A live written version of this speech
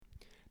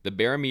The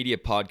Bear Media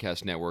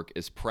Podcast Network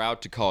is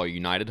proud to call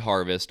United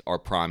Harvest our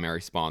primary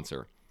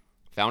sponsor.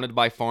 Founded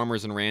by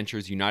farmers and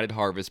ranchers, United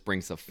Harvest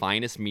brings the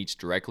finest meats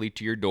directly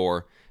to your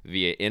door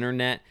via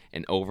internet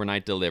and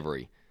overnight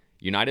delivery.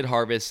 United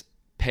Harvest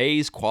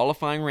pays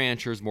qualifying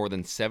ranchers more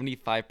than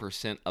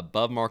 75%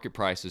 above market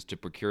prices to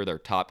procure their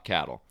top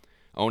cattle.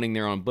 Owning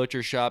their own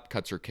butcher shop,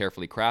 cuts are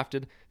carefully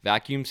crafted,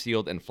 vacuum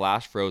sealed, and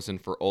flash frozen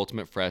for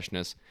ultimate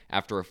freshness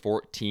after a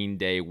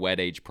 14-day wet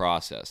age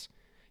process.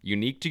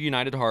 Unique to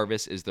United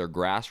Harvest is their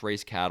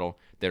grass-raised cattle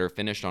that are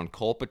finished on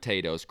cold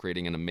potatoes,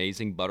 creating an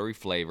amazing buttery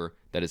flavor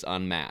that is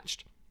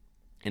unmatched.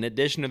 In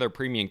addition to their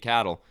premium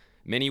cattle,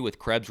 many with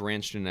Krebs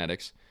Ranch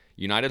genetics,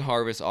 United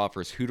Harvest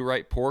offers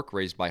Hutterite pork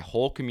raised by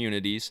whole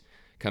communities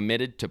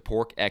committed to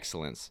pork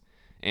excellence.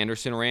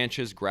 Anderson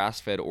Ranch's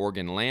grass-fed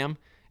Oregon lamb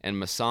and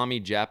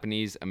Masami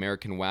Japanese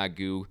American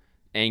Wagyu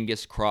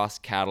Angus cross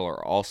cattle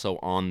are also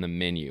on the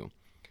menu.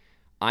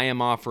 I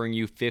am offering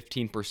you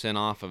 15%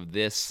 off of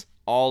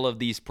all of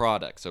these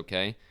products,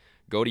 okay?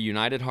 Go to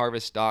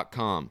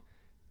unitedharvest.com.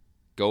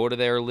 Go to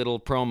their little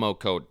promo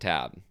code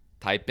tab.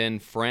 Type in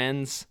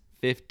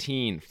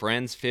FRIENDS15,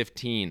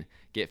 FRIENDS15.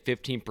 Get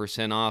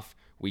 15% off.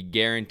 We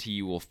guarantee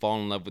you will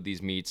fall in love with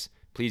these meats.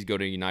 Please go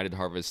to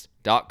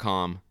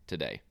unitedharvest.com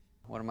today.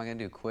 What am I going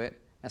to do, quit?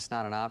 That's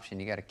not an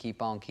option. You got to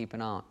keep on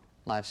keeping on.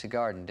 Life's a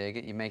garden, dig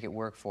it. You make it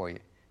work for you.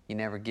 You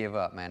never give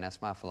up, man.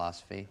 That's my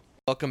philosophy.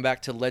 Welcome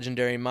back to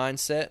Legendary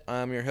Mindset.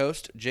 I'm your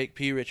host, Jake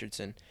P.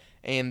 Richardson.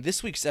 And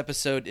this week's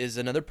episode is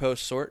another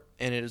post sort,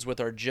 and it is with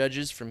our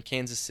judges from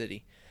Kansas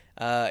City.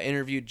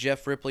 Interviewed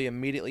Jeff Ripley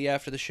immediately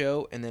after the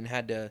show, and then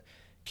had to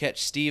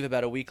catch Steve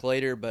about a week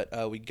later,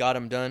 but we got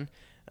him done.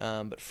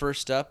 But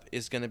first up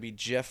is going to be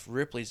Jeff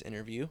Ripley's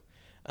interview.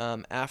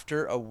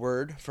 After a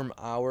word from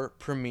our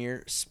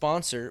premier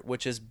sponsor,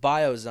 which is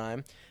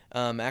Biozyme,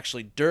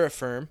 actually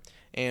Durafirm.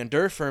 And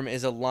Durafirm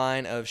is a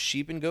line of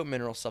sheep and goat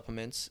mineral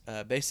supplements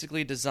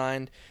basically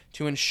designed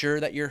to ensure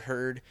that your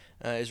herd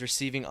is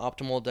receiving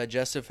optimal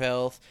digestive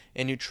health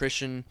and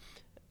nutrition,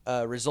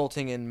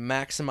 resulting in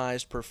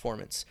maximized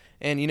performance.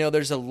 And,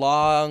 there's a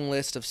long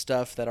list of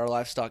stuff that our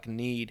livestock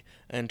need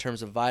in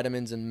terms of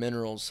vitamins and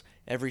minerals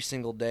every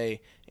single day.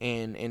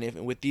 And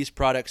with these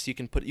products, you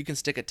can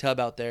stick a tub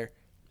out there,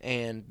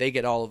 and they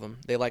get all of them.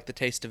 They like the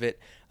taste of it.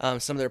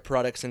 Some of their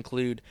products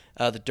include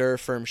the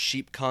Durafirm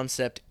Sheep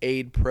Concept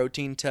Aid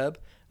Protein Tub.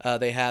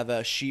 They have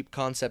a Sheep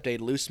Concept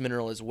Aid Loose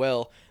Mineral as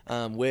well,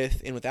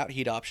 with and without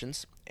heat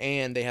options.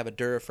 And they have a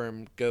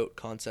Durafirm Goat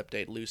Concept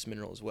Aid Loose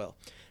Mineral as well.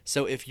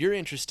 So if you're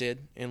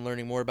interested in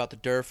learning more about the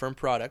Durafirm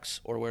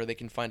products or where they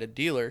can find a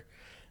dealer,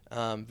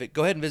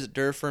 go ahead and visit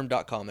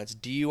Durafirm.com. That's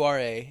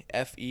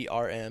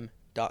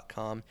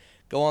DURAFERM.com.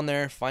 Go on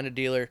there, find a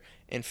dealer,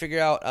 and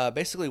figure out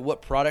basically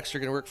what products are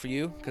going to work for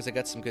you, because they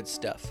got some good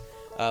stuff.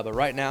 But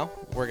right now,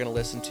 we're going to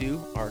listen to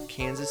our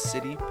Kansas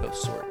City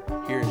Post Sort.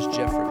 Here is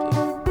Jeff Ripley.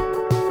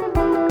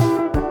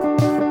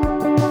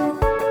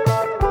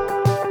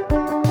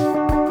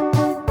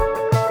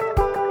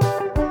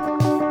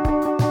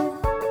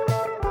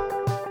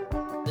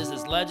 This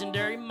is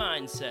Legendary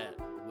Mindset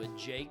with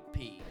Jake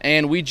P.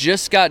 And we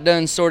just got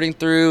done sorting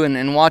through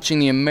and watching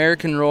the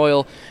American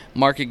Royal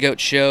Market Goat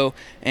Show,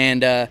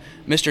 and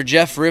Mr.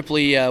 Jeff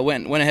Ripley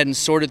went ahead and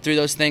sorted through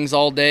those things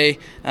all day,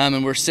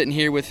 and we're sitting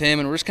here with him,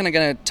 and we're just kind of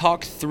going to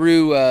talk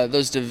through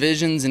those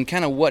divisions and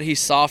kind of what he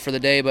saw for the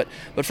day. But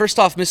first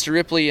off, Mr.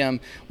 Ripley,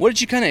 what did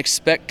you kind of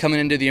expect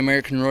coming into the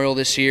American Royal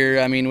this year?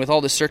 I mean, with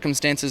all the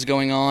circumstances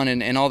going on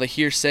and all the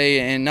hearsay,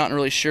 and not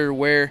really sure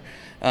where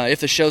if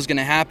the show's going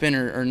to happen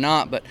or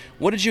not, but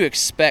what did you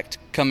expect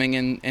coming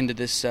into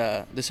this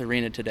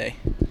arena today?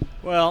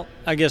 Well,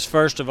 I guess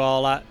first of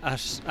all, I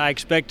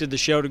expected the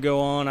show to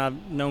go on.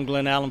 I've known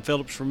Glenn Allen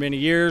Phillips for many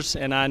years,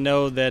 and I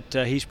know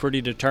that he's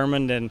pretty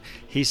determined, and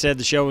he said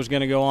the show was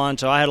going to go on,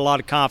 so I had a lot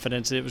of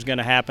confidence that it was going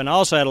to happen. I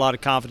also had a lot of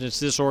confidence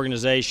this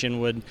organization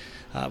would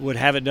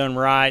have it done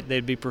right,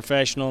 they'd be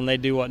professional, and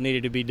they'd do what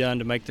needed to be done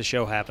to make the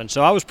show happen.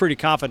 So I was pretty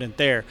confident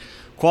there.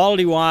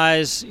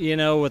 Quality-wise,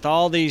 with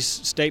all these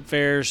state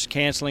fairs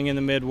canceling in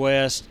the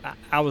Midwest,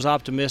 I was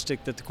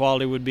optimistic that the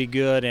quality would be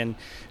good, and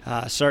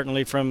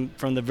certainly from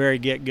the very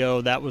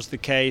get-go, that was the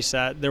case.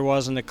 There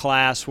wasn't a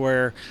class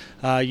where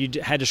you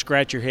had to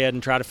scratch your head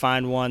and try to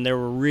find one. There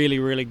were really,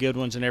 really good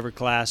ones in every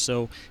class.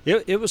 So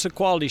it was a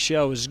quality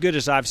show. It was as good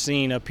as I've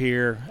seen up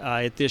here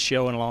at this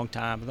show in a long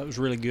time. That was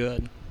really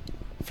good.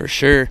 For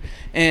sure.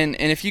 And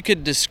if you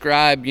could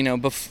describe,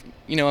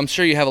 I'm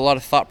sure you have a lot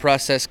of thought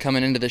process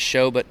coming into the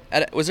show, but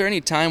was there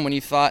any time when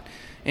you thought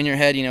in your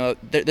head,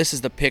 this is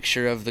the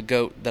picture of the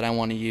goat that I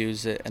want to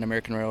use at an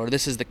American Royal, or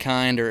this is the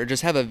kind, or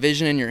just have a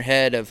vision in your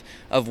head of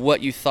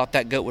what you thought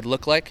that goat would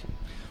look like?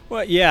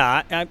 Well,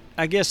 yeah,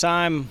 I guess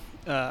I'm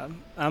a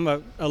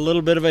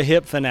little bit of a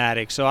hip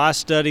fanatic, so I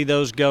study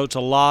those goats a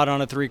lot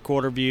on a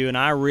three-quarter view, and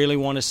I really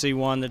want to see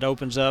one that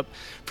opens up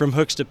from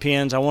hooks to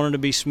pins. I want them to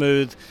be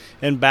smooth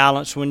and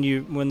balanced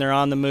when they're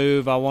on the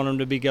move. I want them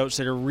to be goats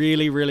that are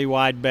really, really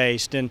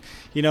wide-based. And,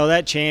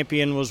 that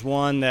champion was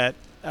one that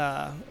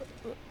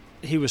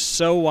he was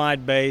so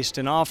wide-based,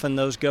 and often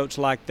those goats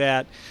like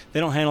that, they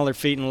don't handle their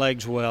feet and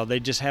legs well. They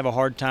just have a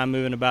hard time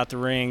moving about the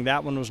ring.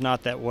 That one was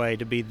not that way.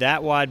 To be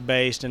that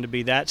wide-based and to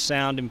be that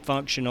sound and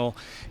functional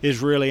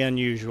is really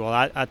unusual.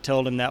 I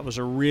told him that was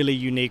a really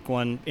unique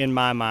one in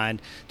my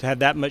mind, to have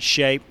that much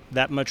shape,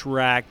 that much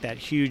rack, that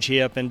huge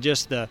hip, and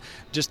just the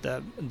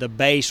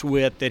base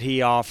width that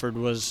he offered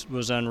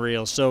was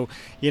unreal. So,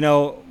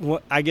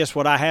 I guess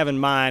what I have in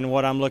mind,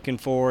 what I'm looking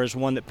for, is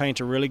one that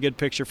paints a really good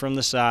picture from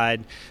the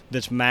side,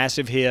 that's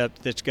massive hip,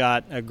 that's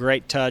got a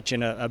great touch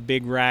and a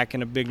big rack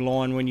and a big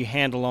loin when you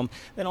handle them.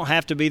 They don't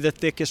have to be the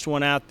thickest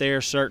one out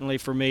there, certainly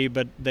for me,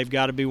 but they've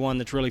got to be one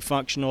that's really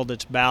functional,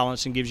 that's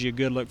balanced and gives you a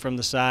good look from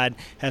the side,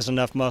 has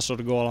enough muscle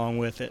to go along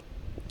with it.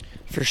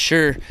 For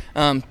sure.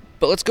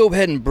 But let's go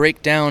ahead and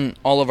break down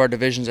all of our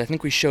divisions. I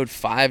think we showed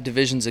 5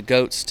 divisions of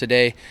goats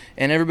today,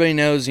 and everybody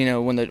knows,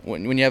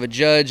 when you have a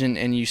judge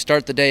and you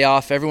start the day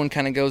off, everyone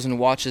kind of goes and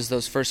watches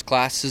those first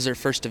classes or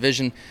first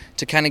division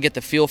to kind of get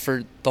the feel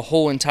for the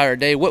whole entire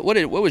day. What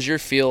was your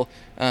feel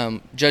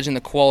judging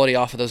the quality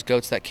off of those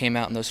goats that came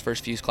out in those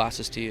first few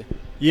classes to you?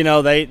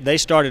 They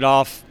started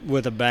off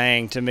with a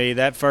bang to me.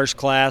 That first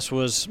class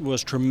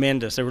was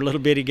tremendous. They were little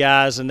bitty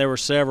guys, and there were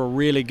several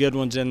really good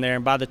ones in there.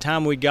 And by the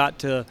time we got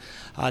to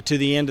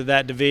the end of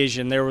that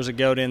division, there was a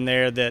goat in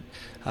there that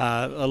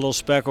a little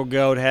speckled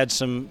goat had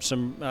some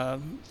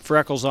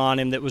freckles on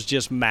him that was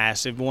just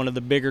massive. One of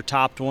the bigger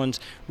topped ones,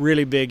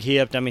 really big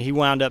hipped. I mean, he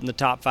wound up in the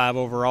top 5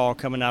 overall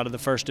coming out of the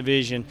first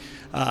division.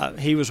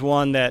 He was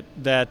one that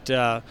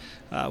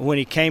when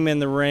he came in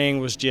the ring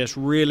was just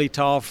really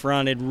tall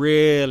fronted,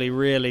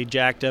 really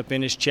jacked up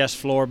in his chest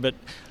floor, but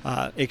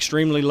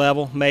extremely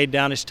level, made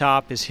down his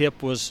top. His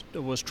hip was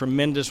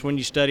tremendous when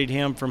you studied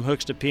him from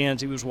hooks to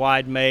pins. He was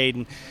wide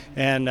made,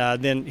 and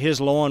then his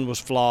loin was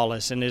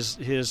flawless, and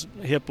his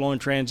hip loin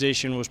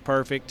transition was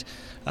perfect,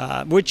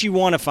 which you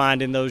want to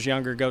find in those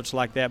younger goats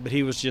like that. But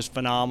he was just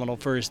phenomenal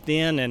for his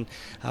thin, and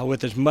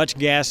with as much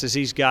gas as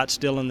he's got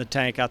still in the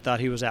tank, I thought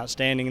he was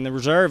outstanding. And the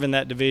reserve in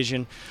that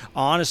division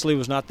honestly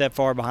was not that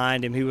far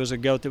behind him. He was a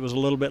goat that was a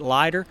little bit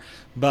lighter,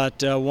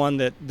 but one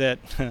that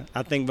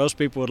I think most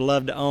people would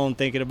love to own,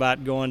 thinking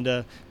about going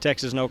to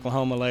Texas and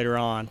Oklahoma later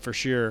on for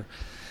sure.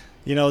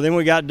 Then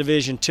we got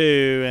Division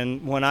II,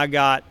 and when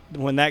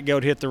that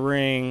goat hit the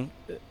ring,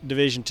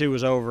 Division II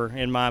was over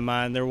in my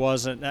mind. There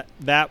wasn't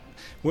that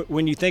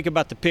when you think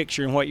about the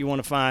picture and what you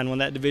want to find, when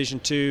that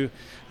Division II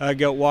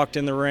goat walked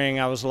in the ring,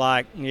 I was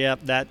like, yep,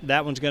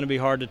 that one's going to be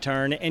hard to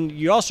turn. And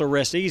you also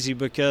rest easy,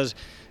 because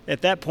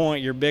at that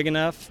point you're big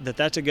enough that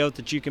that's a goat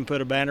that you can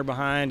put a banner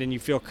behind, and you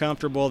feel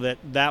comfortable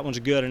that one's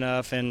good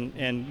enough, and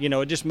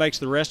it just makes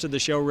the rest of the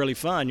show really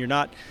fun. You're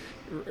not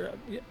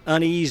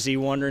uneasy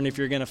wondering if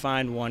you're going to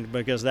find one,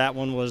 because that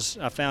one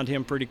I found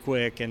him pretty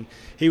quick, and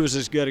he was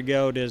as good a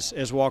goat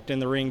as walked in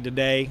the ring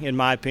today, in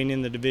my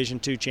opinion, the Division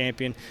II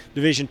champion.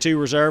 Division II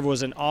reserve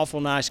was an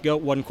awful nice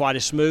goat, wasn't quite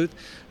as smooth.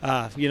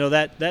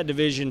 That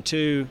Division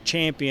II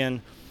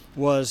champion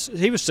was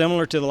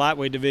similar to the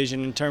lightweight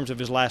division in terms of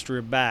his last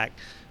rib back.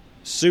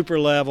 Super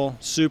level,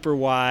 super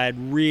wide,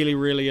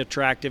 really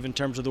attractive in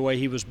terms of the way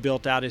he was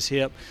built out his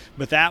hip.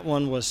 But that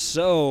one was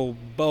so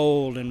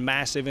bold and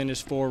massive in his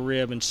fore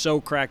rib and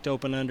so cracked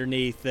open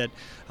underneath that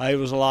it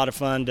was a lot of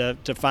fun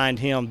to find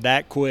him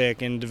that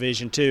quick in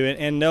Division II.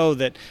 And know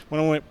that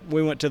when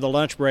we went to the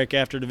lunch break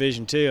after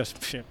Division II,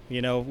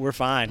 we're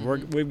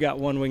fine. We've got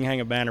one we can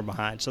hang a banner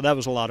behind. So that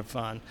was a lot of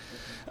fun.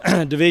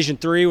 Division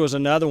III was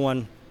another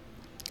one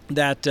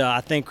that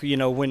I think,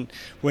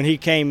 when he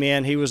came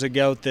in, he was a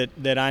goat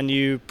that I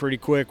knew pretty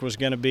quick was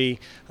going to be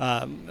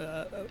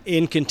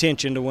in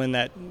contention to win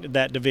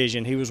that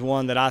division. He was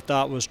one that I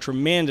thought was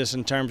tremendous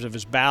in terms of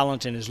his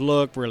balance and his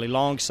look, really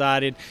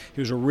long-sided. He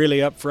was a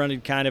really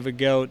up-fronted kind of a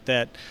goat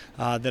that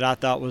I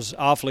thought was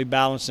awfully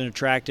balanced and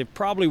attractive.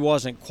 Probably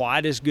wasn't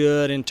quite as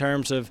good in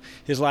terms of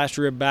his last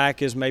rib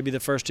back as maybe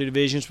the first 2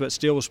 divisions, but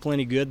still was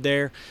plenty good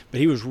there. But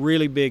he was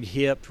really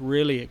big-hipped,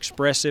 really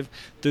expressive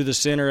through the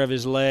center of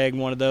his leg,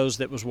 one of those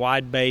that was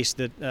wide-based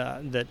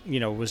that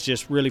was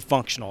just really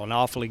functional, an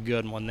awfully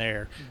good one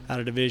there out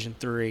of Division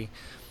III.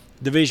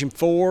 Division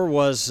IV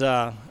was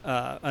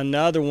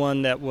another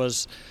one that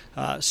was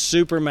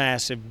super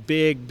massive,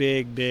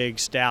 big,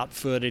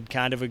 stout-footed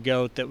kind of a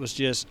goat that was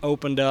just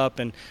opened up,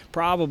 and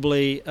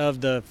probably of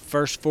the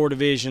first 4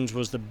 divisions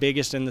was the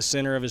biggest in the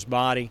center of his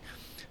body.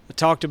 I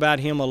talked about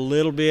him a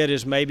little bit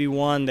as maybe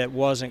one that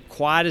wasn't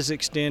quite as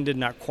extended,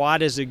 not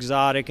quite as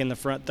exotic in the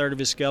front third of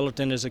his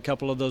skeleton as a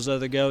couple of those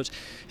other goats.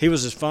 He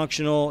was as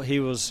functional. He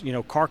was,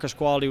 carcass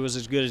quality was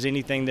as good as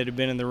anything that had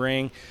been in the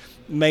ring.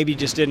 Maybe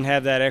just didn't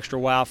have that extra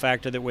wow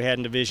factor that we had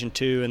in Division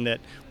II and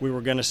that we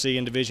were going to see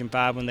in Division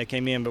V when they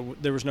came in.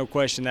 But there was no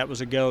question that was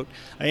a goat,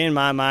 in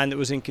my mind, that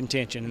was in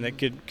contention and that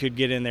could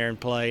get in there and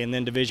play. And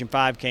then Division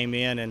V came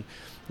in, and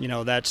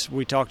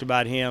we talked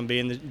about him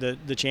being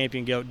the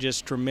champion goat,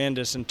 just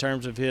tremendous in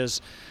terms of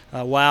his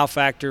wow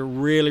factor,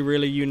 really,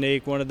 really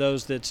unique, one of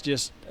those that's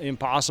just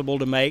impossible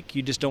to make.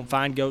 You just don't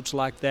find goats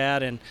like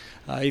that, and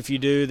if you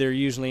do, they're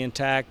usually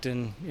intact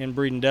and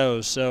breeding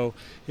does. So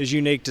it's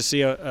unique to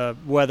see a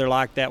wether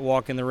like that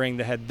walk in the ring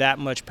that had that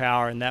much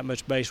power and that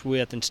much base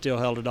width and still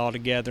held it all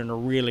together in a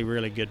really,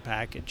 really good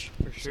package.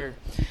 For sure.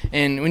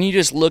 And when you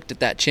just looked at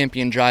that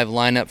Champion Drive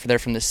lineup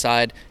from the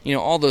side,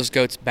 all those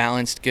goats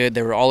balanced good.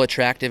 They were all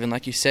attractive, and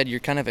like you said, you're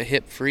kind of a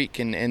hip freak,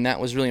 and that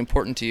was really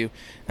important to you.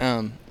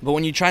 But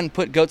when you try and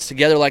put goats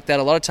together like that,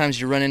 a lot of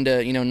times you run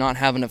into, not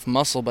having enough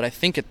muscle. But I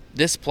think at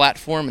this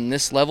platform and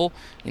this level,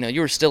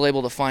 you were still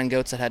able to find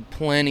goats that had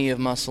plenty of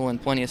muscle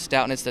and plenty of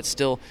stoutness that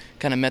still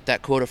kind of met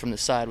that quota from the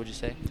side, would you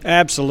say?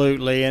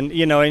 Absolutely. And,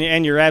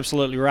 and you're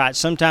absolutely right.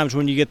 Sometimes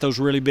when you get those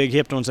really big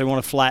hipped ones, they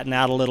want to flatten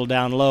out a little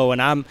down low.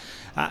 And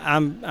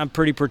I'm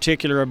pretty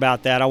particular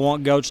about that. I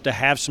want goats to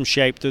have some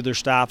shape through their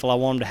stifle. I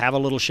want them to have a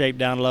little shape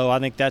down low. I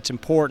think that's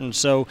important.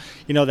 So,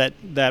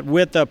 that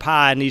width up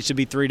high needs to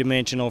be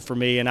three-dimensional for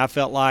me. And I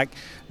felt like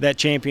that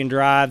Champion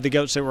Drive, the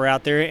goats that were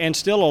out there, and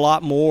still a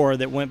lot more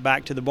that went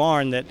back to the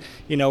barn that,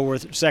 were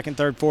second,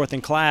 third, fourth in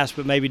class,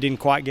 but maybe didn't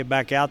quite get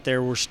back out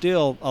there, were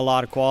still a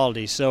lot of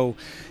quality. So,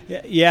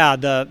 yeah,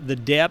 the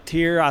depth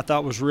here I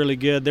thought was really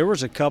good. There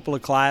was a couple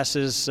of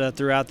classes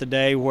throughout the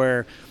day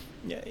where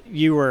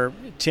you were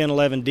 10,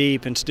 11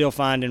 deep and still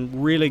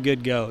finding really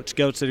good goats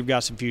that have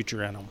got some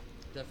future in them.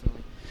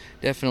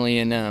 Definitely.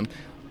 And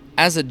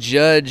as a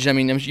judge,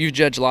 you've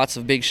judged lots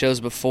of big shows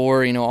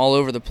before, all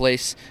over the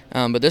place,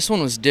 but this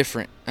one was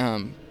different.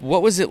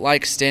 What was it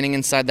like standing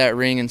inside that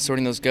ring and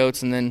sorting those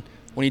goats, and then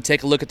when you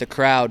take a look at the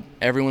crowd,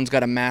 everyone's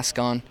got a mask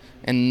on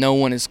and no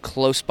one is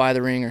close by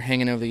the ring or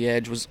hanging over the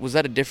edge? Was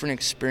that a different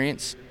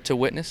experience to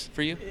witness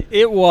for you?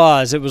 It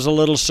was a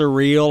little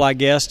surreal, I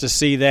guess, to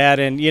see that.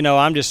 And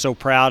I'm just so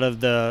proud of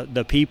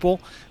the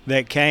people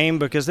that came,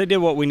 because they did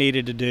what we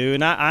needed to do.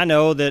 And I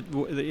know that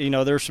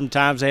there's some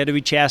times they had to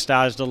be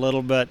chastised a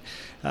little, but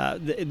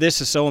this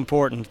is so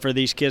important for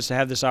these kids to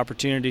have this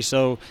opportunity.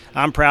 So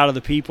I'm proud of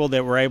the people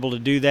that were able to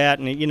do that.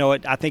 And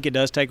I think it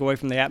does take away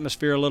from the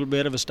atmosphere a little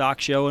bit of a stock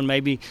show, and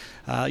maybe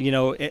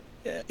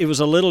it was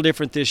a little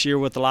different this year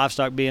with the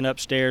livestock being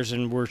upstairs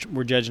and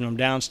we're judging them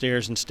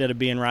downstairs instead of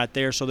being right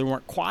there. So there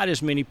weren't quite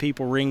as many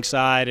people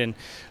ringside and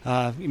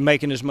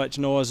making as much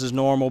noise as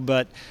normal.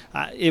 But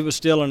it was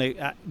still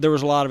there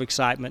was a lot of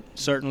excitement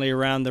certainly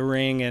around the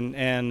ring,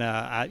 and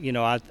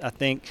I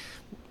think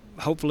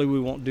hopefully we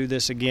won't do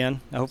this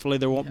again. Hopefully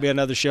there won't be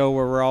another show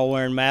where we're all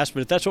wearing masks. But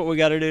if that's what we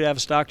got to do to have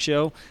a stock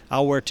show,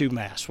 I'll wear 2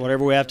 masks,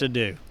 whatever we have to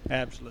do.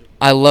 Absolutely.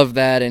 I love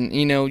that. And,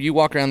 you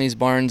walk around these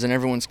barns and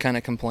everyone's kind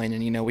of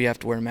complaining, we have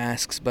to wear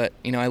masks. But,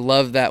 I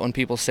love that when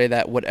people say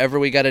that whatever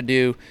we got to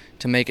do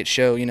to make it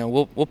show,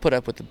 we'll put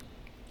up with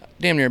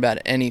damn near about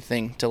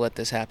anything to let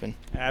this happen.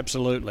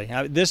 Absolutely.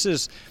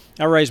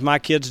 I raised my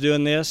kids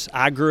doing this.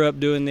 I grew up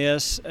doing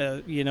this.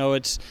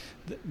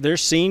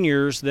 There's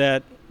seniors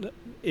that,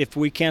 if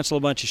we cancel a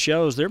bunch of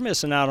shows, they're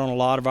missing out on a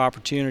lot of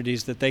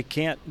opportunities that they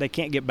can't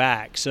get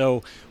back.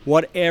 So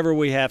whatever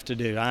we have to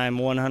do, I am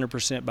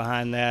 100%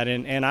 behind that.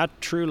 And I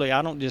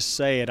don't just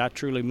say it, I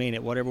truly mean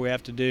it. Whatever we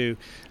have to do,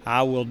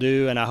 I will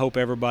do, and I hope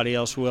everybody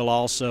else will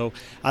also.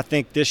 I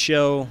think this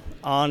show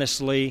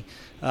honestly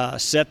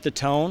set the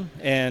tone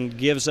and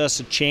gives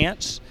us a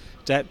chance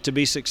to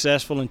be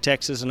successful in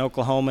Texas and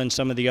Oklahoma and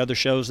some of the other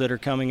shows that are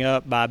coming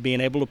up by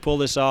being able to pull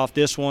this off.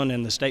 This one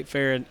and the State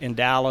Fair in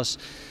Dallas,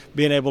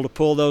 being able to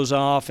pull those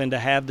off and to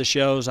have the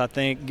shows, I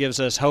think,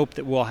 gives us hope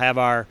that we'll have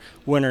our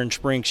winter and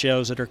spring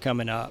shows that are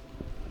coming up.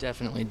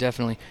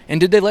 Definitely. And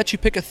did they let you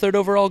pick a third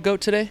overall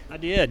goat today? I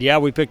did. Yeah,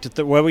 we picked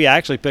we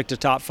actually picked a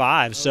top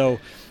 5. Okay. So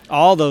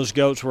all those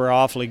goats were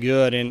awfully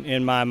good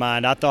in my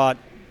mind. I thought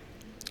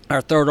our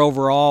third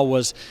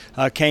overall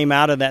came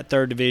out of that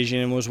third division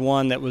and was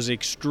one that was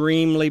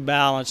extremely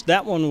balanced.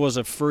 That one was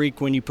a freak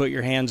when you put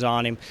your hands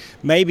on him.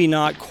 Maybe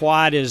not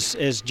quite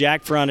as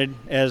jack-fronted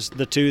as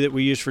the 2 that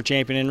we used for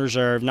Champion in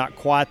Reserve. Not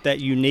quite that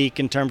unique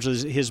in terms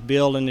of his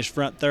build in his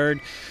front third.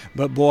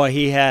 But, boy,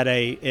 he had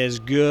as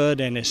good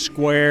and as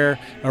square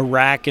a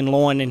rack and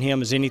loin in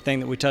him as anything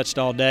that we touched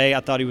all day. I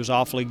thought he was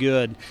awfully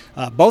good.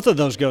 Both of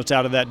those goats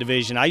out of that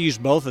division, I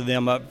used both of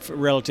them up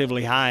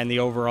relatively high in the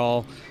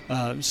overall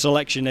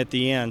selection at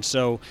the end.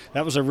 So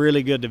that was a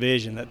really good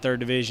division, that third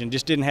division.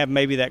 Just didn't have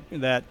maybe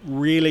that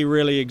really,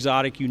 really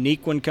exotic,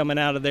 unique one coming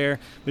out of there,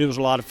 but it was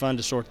a lot of fun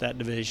to sort that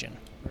division.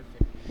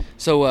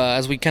 So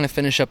as we kind of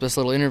finish up this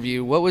little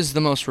interview, what was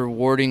the most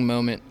rewarding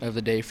moment of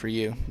the day for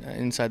you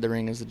inside the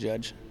ring as a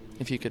judge,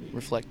 if you could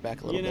reflect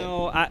back a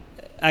little bit?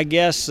 I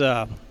guess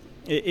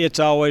it's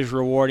always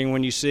rewarding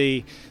when you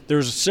see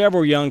there's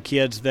several young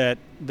kids that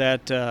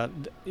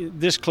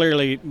this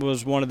clearly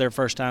was one of their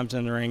first times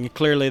in the ring.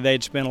 Clearly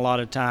they'd spent a lot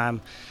of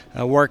time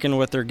working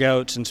with their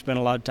goats and spent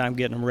a lot of time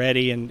getting them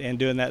ready and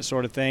doing that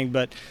sort of thing.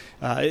 But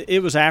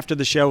it was after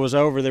the show was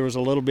over, there was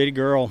a little bitty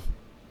girl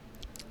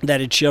that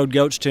had showed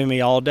goats to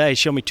me all day,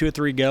 showed me 2 or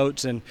 3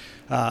 goats, and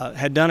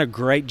had done a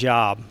great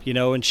job,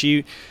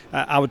 and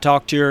I would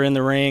talk to her in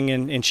the ring,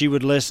 and she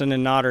would listen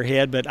and nod her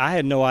head, but I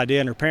had no idea,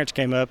 and her parents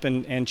came up,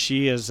 and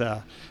she is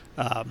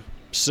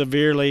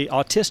severely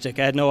autistic.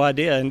 I had no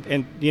idea,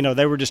 and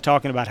they were just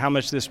talking about how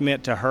much this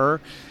meant to her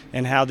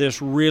and how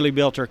this really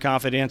built her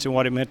confidence and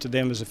what it meant to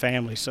them as a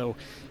family. So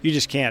you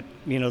just can't,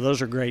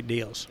 those are great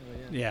deals.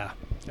 Yeah,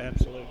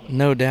 absolutely.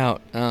 No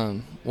doubt.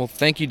 Well,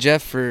 thank you,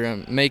 Jeff,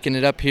 for making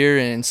it up here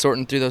and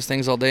sorting through those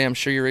things all day. I'm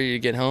sure you're ready to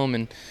get home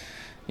and,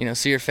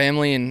 see your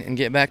family and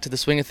get back to the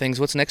swing of things.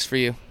 What's next for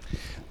you?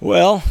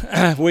 Well,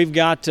 we've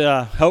got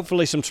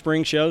hopefully some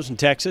spring shows in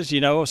Texas.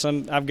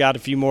 I've got a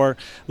few more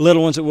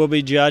little ones that we'll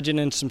be judging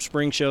and some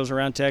spring shows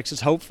around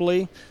Texas.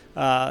 Hopefully,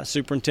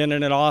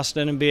 superintendent at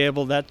Austin and be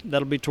able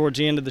that'll be towards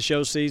the end of the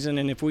show season.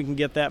 And if we can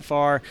get that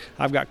far,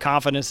 I've got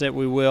confidence that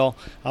we will.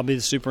 I'll be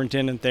the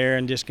superintendent there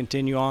and just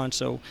continue on.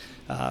 So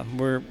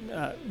we're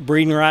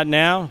breeding right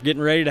now,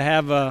 getting ready to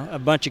have a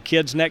bunch of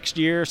kids next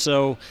year.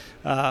 So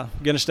going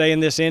to stay in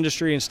this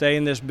industry and stay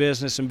in this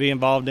business and be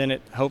involved in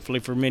it, hopefully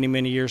for many,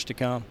 many years to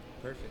come.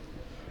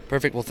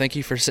 Perfect. Well, thank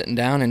you for sitting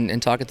down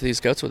and talking to these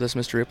goats with us,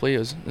 Mr. Ripley. It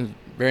was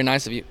very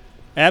nice of you.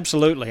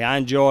 Absolutely. I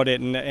enjoyed it.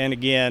 And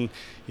again,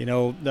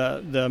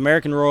 the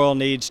American Royal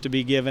needs to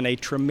be given a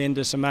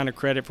tremendous amount of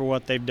credit for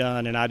what they've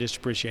done, and I just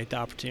appreciate the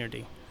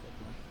opportunity.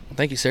 Well,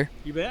 thank you, sir.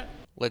 You bet.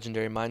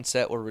 Legendary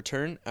Mindset will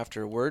return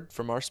after a word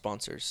from our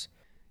sponsors.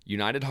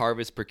 United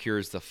Harvest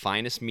procures the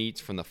finest meats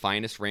from the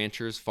finest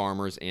ranchers,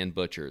 farmers, and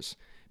butchers.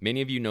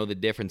 Many of you know the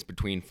difference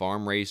between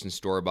farm-raised and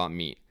store-bought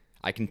meat.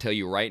 I can tell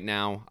you right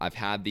now, I've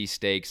had these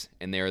steaks,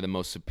 and they are the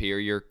most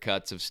superior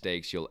cuts of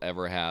steaks you'll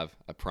ever have,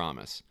 I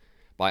promise.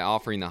 By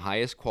offering the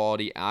highest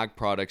quality ag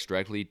products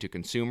directly to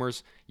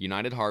consumers,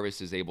 United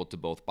Harvest is able to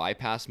both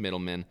bypass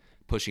middlemen,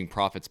 pushing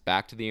profits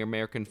back to the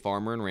American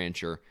farmer and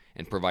rancher,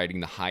 and providing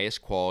the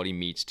highest quality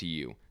meats to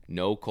you.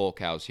 No cull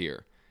cows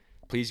here.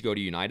 Please go to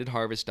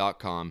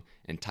UnitedHarvest.com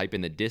and type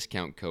in the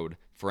discount code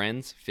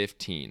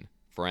FRIENDS15,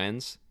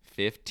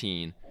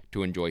 FRIENDS15,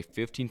 to enjoy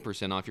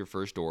 15% off your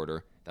first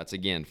order. That's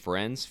again,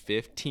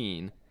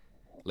 FRIENDS15.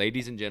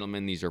 Ladies and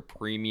gentlemen, these are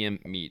premium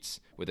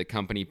meats, with a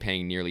company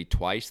paying nearly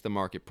twice the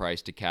market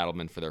price to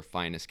cattlemen for their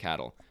finest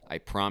cattle. I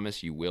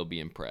promise you will be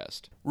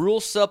impressed. Rural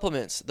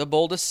Supplements, the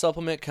boldest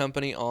supplement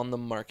company on the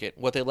market.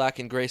 What they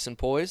lack in grace and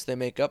poise, they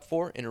make up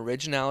for in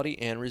originality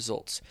and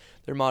results.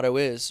 Their motto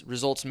is,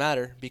 results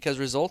matter, because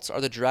results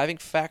are the driving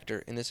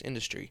factor in this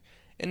industry.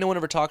 And no one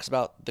ever talks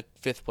about the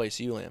 5th place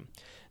ewe lamb.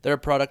 Their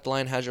product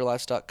line has your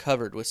livestock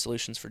covered with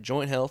solutions for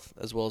joint health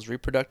as well as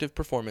reproductive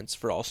performance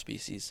for all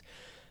species.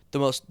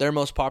 Their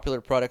most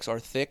popular products are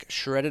Thick,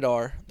 Shredded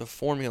R, the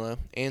Formula,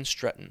 and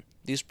Strutton.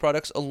 These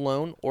products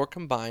alone or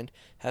combined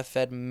have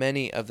fed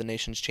many of the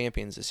nation's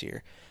champions this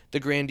year. The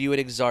Grand Ewe at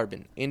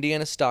Exarban,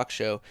 Indiana Stock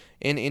Show,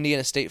 and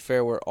Indiana State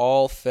Fair were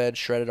all fed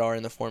Shredded R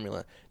in the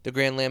Formula. The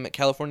Grand Lamb at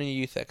California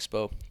Youth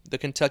Expo, the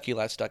Kentucky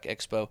Livestock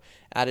Expo,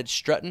 added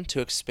Strutton to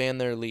expand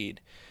their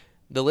lead.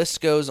 The list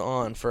goes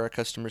on for our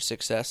customer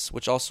success,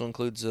 which also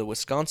includes the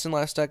Wisconsin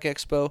Livestock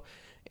Expo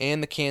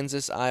and the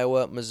Kansas,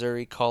 Iowa,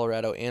 Missouri,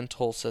 Colorado, and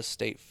Tulsa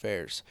state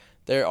fairs.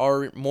 There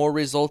are more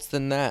results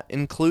than that,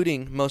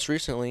 including, most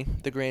recently,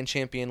 the Grand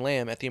Champion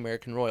Lamb at the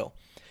American Royal.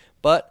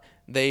 But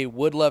they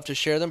would love to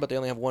share them, but they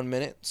only have 1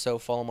 minute, so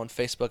follow them on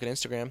Facebook and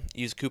Instagram.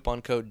 Use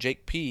coupon code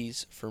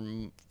JakePeas for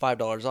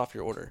 $5 off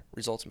your order.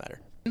 Results matter.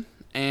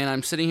 And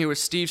I'm sitting here with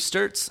Steve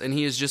Sturtz, and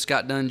he has just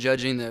got done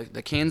judging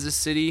the Kansas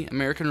City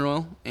American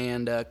Royal,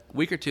 and a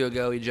week or two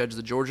ago he judged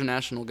the Georgia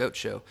National Goat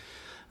Show.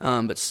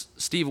 But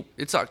Steve,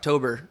 it's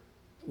October.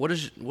 What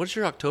does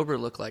your October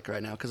look like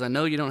right now? Because I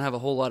know you don't have a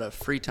whole lot of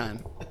free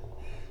time.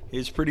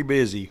 It's pretty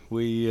busy.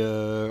 We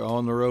are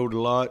on the road a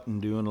lot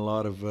and doing a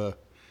lot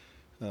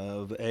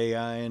of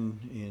AI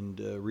and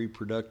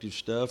reproductive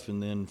stuff,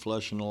 and then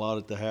flushing a lot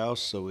at the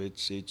house. So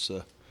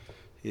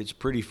it's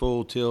pretty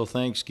full till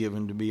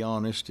Thanksgiving, to be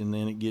honest, and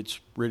then it gets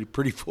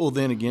pretty full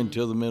then again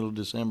till the middle of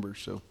December.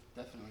 So.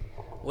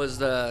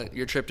 Was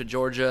your trip to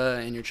Georgia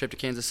and your trip to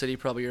Kansas City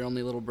probably your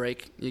only little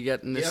break you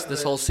get in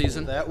this whole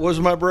season? That was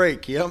my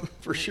break, yep,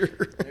 for sure.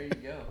 There you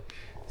go.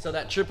 So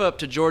that trip up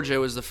to Georgia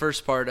was the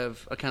first part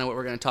of kind of what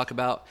we're going to talk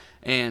about.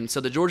 And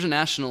so the Georgia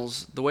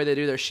Nationals, the way they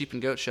do their sheep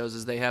and goat shows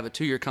is they have a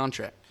 2-year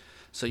contract.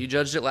 So you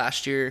judged it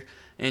last year,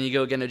 and you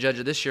go again to judge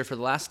it this year for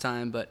the last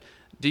time. But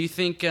do you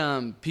think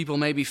people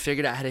maybe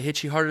figured out how to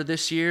hit you harder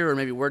this year, or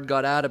maybe word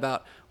got out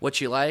about what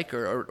you like,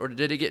 or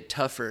did it get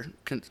tougher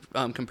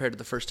compared to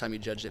the first time you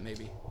judged it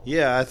maybe?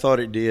 Yeah, I thought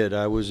it did.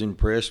 I was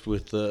impressed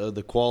with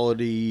the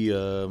quality.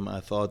 I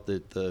thought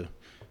that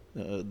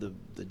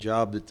the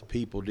job that the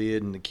people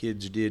did and the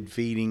kids did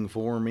feeding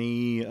for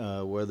me,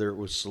 whether it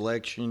was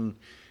selection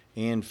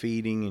and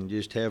feeding and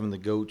just having the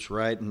goats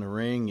right in the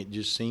ring, it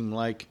just seemed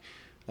like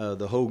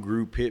the whole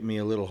group hit me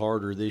a little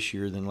harder this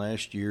year than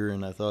last year,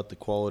 and I thought the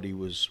quality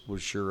was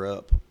sure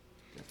up.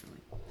 Definitely.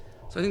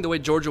 So I think the way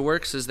Georgia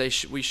works is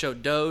we show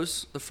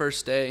does the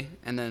first day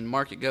and then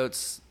market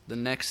goats the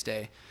next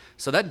day.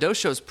 So that doe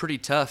show is pretty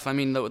tough. I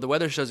mean, the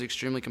weather show is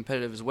extremely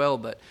competitive as well,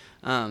 but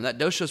that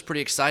doe show is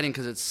pretty exciting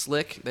because it's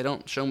slick. They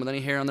don't show them with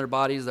any hair on their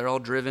bodies. They're all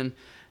driven,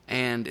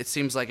 and it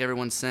seems like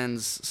everyone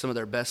sends some of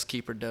their best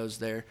keeper does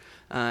there.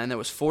 And there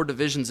was 4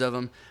 divisions of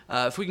them.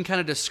 If we can kind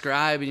of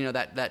describe,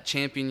 that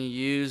champion you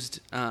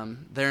used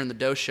there in the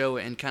doe show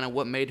and kind of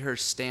what made her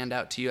stand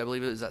out to you. I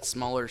believe it was that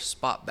smaller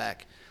spot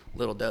back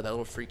little doe, that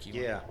little freaky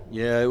one.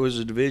 Yeah, it was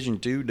a Division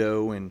II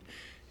doe,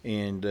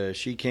 and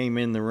she came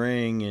in the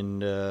ring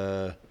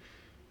and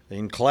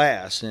in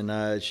class,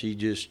 and she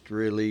just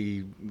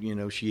really,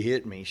 she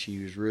hit me. She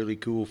was really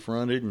cool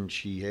fronted, and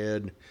she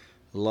had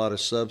a lot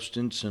of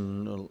substance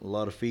and a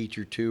lot of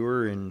feature to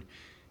her, and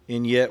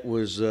yet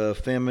was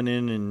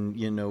feminine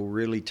and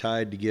really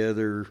tied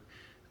together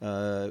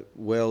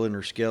well in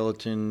her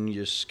skeleton.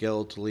 Just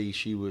skeletally,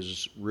 she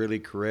was really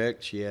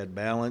correct. She had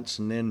balance,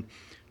 and then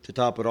to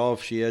top it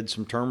off, she had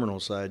some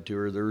terminal side to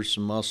her. There was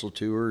some muscle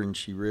to her, and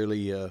she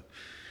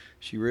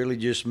really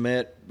just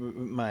met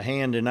my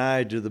hand and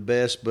eye to the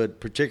best,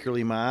 but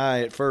particularly my eye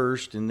at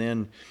first, and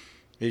then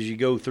as you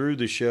go through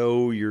the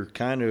show, you're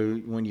kind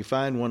of, when you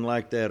find one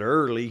like that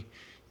early,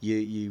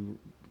 you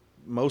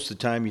most of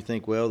the time you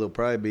think, well, there'll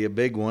probably be a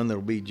big one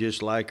that'll be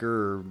just like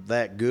her or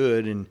that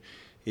good, and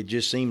it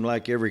just seemed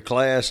like every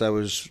class I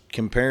was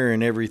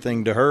comparing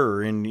everything to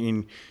her,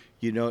 and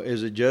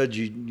as a judge,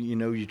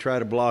 you try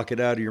to block it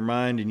out of your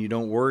mind and you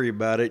don't worry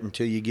about it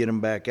until you get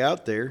them back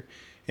out there.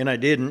 And I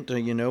didn't.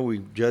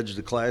 We judged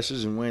the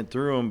classes and went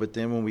through them, but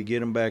then when we get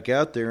them back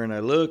out there and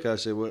I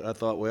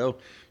thought,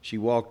 she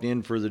walked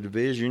in for the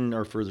division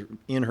or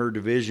in her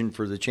division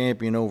for the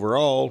champion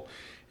overall,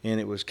 and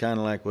it was kind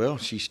of like, well,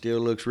 she still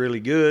looks really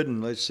good,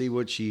 and let's see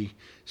what she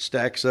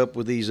stacks up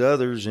with these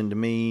others. And to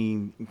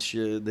me,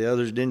 the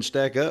others didn't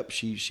stack up.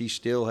 She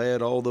still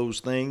had all those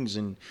things,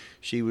 and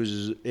she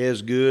was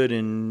as good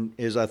and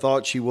as I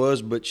thought she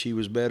was, but she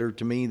was better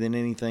to me than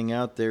anything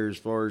out there as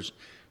far as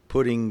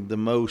putting the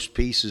most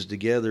pieces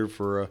together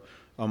for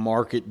a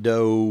market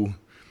doe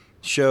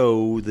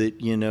show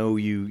that,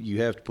 you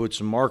have to put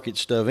some market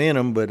stuff in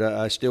them, but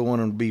I still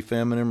want them to be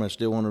feminine. I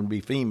still want them to be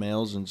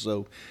females, and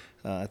so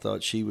I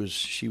thought she was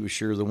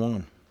sure the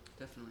one.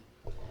 Definitely.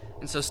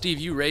 And so, Steve,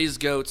 you raise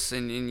goats,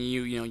 and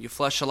you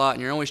flush a lot,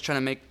 and you're always trying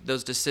to make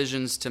those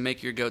decisions to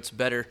make your goats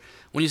better.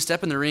 When you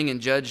step in the ring and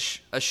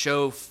judge a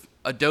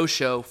doe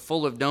show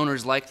full of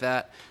donors like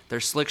that, they're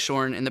slick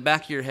shorn, in the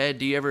back of your head,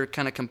 do you ever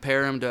kind of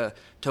compare them to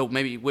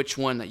maybe which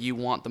one that you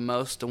want the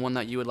most, the one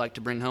that you would like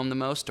to bring home the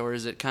most, or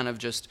is it kind of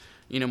just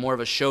more of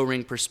a show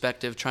ring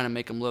perspective, trying to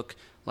make them look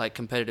like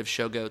competitive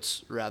show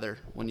goats rather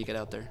when you get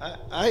out there?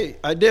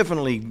 I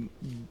definitely,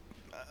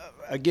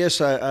 I guess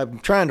I'm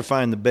trying to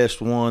find the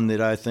best one that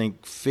I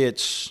think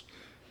fits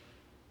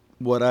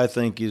what I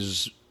think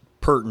is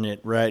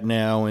pertinent right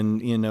now,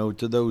 and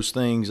to those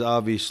things,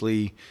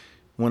 obviously,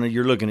 when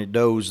you're looking at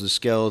does, the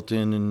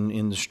skeleton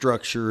and the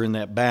structure and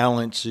that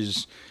balance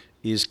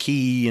is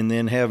key, and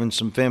then having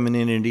some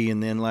femininity,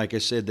 and then, like I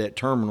said, that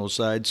terminal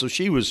side. So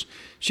she was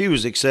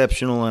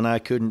exceptional, and I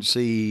couldn't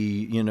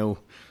see,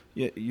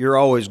 you're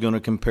always going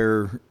to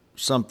compare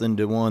something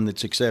to one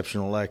that's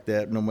exceptional like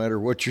that, no matter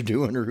what you're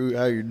doing or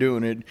how you're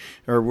doing it,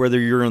 or whether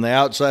you're on the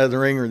outside of the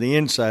ring or the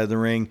inside of the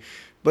ring.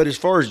 But as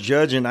far as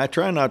judging, I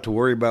try not to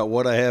worry about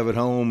what I have at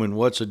home and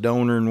what's a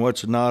donor and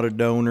what's not a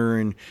donor.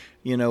 And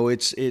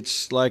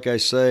it's like I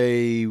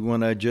say,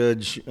 when I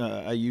judge,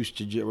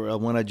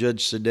 when I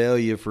judged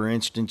Sedalia, for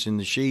instance, in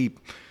the sheep,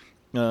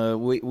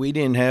 we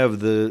didn't have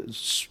the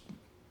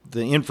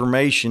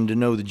information to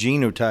know the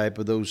genotype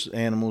of those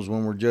animals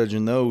when we're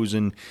judging those,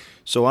 and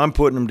so I'm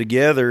putting them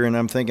together, and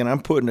I'm thinking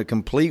I'm putting a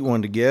complete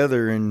one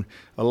together, and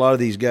a lot of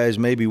these guys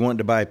maybe want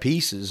to buy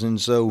pieces, and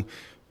so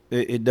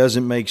it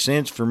doesn't make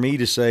sense for me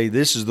to say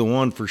this is the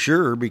one for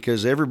sure,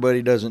 because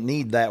everybody doesn't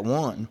need that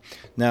one.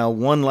 Now,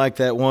 one like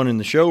that one in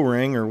the show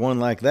ring or one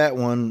like that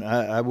one,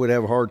 I would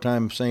have a hard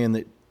time saying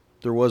that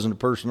there wasn't a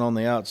person on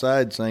the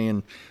outside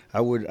saying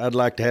I'd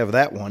like to have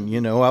that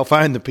one. I'll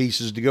find the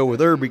pieces to go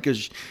with her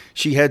because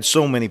she had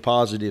so many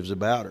positives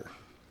about her.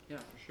 Yeah,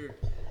 for sure.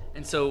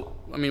 And so,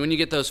 I mean, when you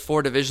get those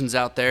 4 divisions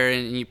out there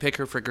and you pick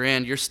her for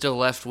grand, you're still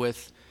left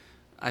with,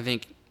 I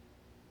think,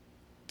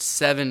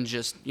 7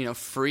 just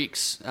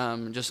freaks,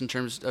 just in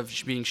terms of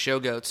being show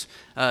goats.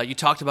 You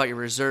talked about your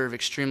reserve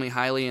extremely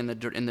highly in the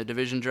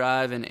division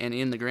drive and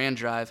in the grand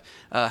drive.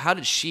 How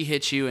did she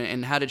hit you,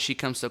 and how did she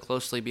come so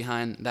closely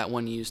behind that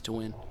one you used to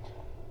win?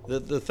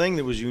 The thing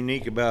that was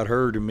unique about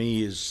her to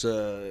me is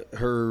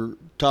her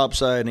top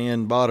side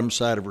and bottom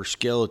side of her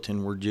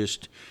skeleton were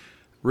just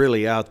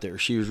really out there.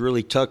 She was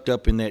really tucked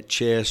up in that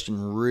chest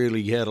and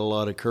really had a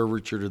lot of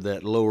curvature to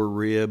that lower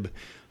rib,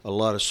 a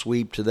lot of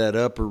sweep to that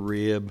upper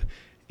rib.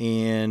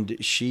 And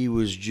she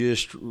was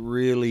just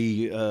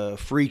really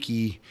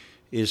freaky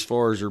as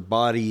far as her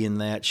body in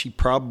that. She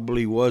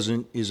probably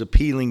wasn't as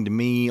appealing to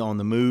me on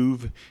the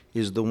move,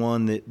 is the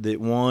one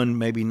that won,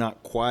 maybe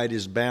not quite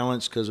as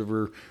balanced because of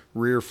her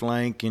rear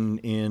flank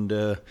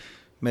and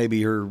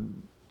maybe her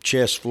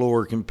chest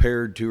floor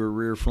compared to her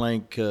rear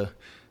flank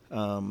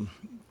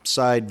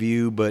side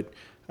view. But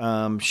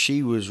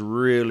She was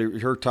really,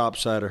 her top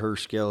side of her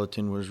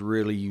skeleton was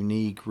really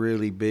unique,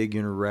 really big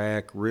in her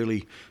rack,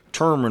 really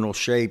terminal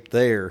shape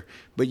there.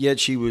 But yet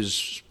she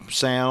was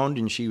sound,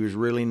 and she was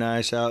really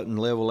nice out and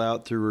level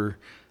out through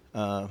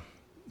her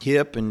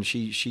hip, and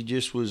she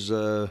just was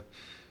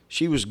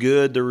she was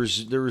good. There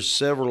was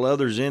several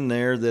others in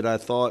there that I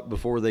thought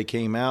before they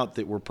came out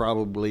that were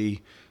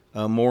probably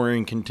more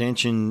in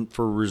contention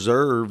for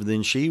reserve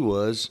than she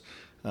was.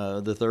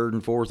 The third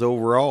and fourth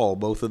overall,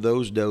 both of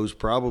those does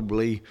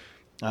probably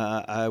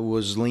I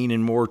was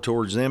leaning more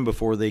towards them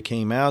before they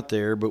came out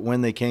there. But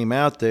when they came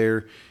out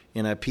there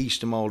and I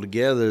pieced them all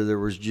together, there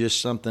was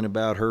just something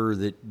about her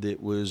that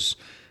was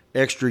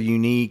extra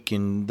unique,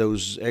 and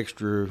those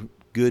extra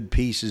good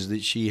pieces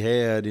that she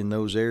had in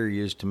those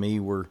areas to me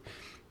were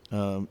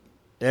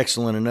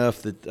excellent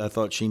enough that I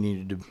thought she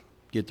needed to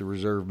get the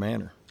reserve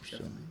manner.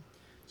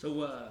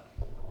 So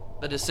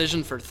the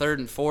decision for third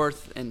and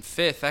fourth and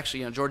fifth,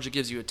 actually, Georgia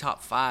gives you a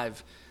top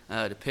 5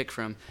 to pick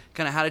from.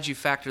 Kind of how did you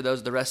factor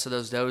the rest of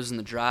those does in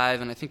the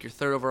drive? And I think your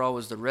third overall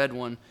was the red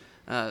one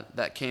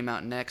that came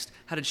out next.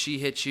 How did she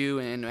hit you,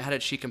 and how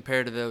did she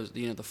compare to those,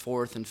 the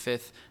fourth and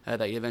fifth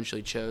that you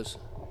eventually chose?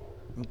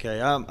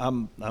 Okay,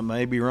 I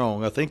may be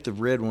wrong. I think the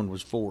red one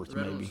was fourth, The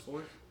red one maybe. was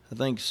fourth? I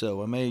think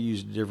so. I may have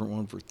used a different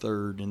one for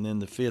third, and then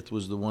the fifth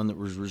was the one that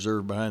was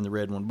reserved behind the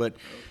red one. But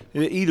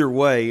either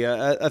way,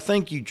 I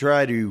think you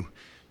try to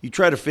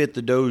fit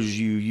the does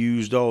you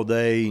used all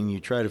day, and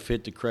you try to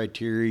fit the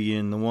criteria,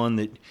 and the one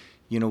that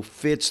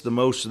fits the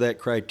most of that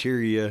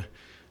criteria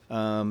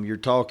you're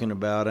talking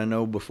about. I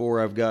know before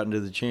I've gotten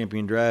to the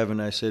champion drive,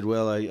 and I said,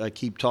 well, I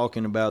keep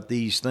talking about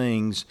these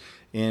things,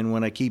 and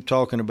when I keep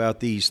talking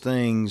about these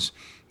things,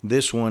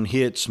 this one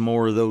hits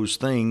more of those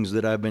things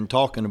that I've been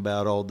talking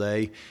about all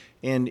day.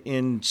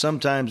 And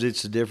sometimes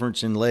it's the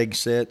difference in leg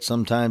set.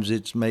 Sometimes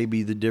it's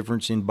maybe the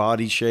difference in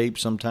body shape.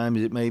 Sometimes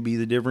it may be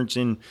the difference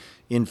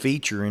in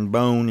feature, in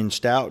bone, and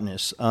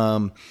stoutness.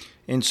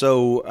 And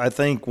so I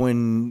think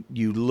when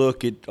you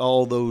look at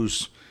all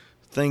those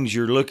things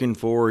you're looking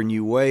for and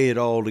you weigh it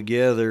all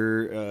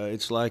together,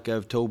 it's like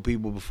I've told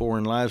people before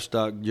in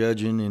livestock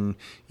judging and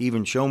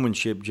even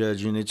showmanship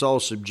judging, it's all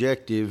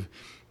subjective.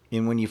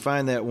 And when you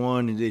find that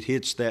one that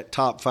hits that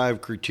top 5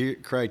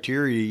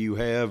 criteria you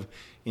have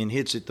and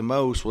hits it the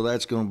most, well,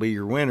 that's going to be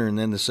your winner. And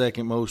then the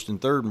second most and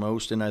third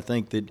most. And I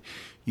think that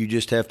you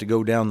just have to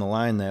go down the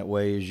line that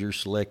way as you're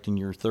selecting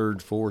your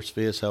third, fourth,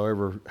 fifth,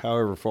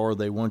 however far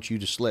they want you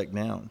to select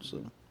down.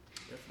 So.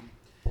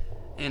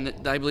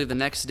 And I believe the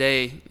next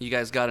day you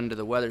guys got into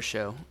the weather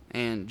show.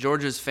 And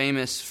Georgia's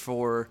famous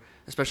for,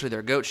 especially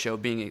their goat show,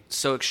 being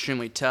so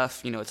extremely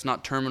tough. It's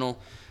not terminal.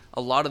 A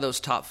lot of those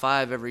top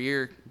 5 every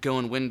year go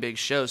and win big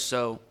shows.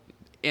 So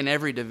in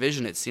every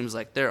division, it seems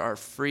like there are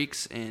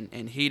freaks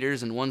and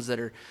heaters and ones that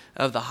are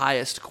of the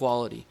highest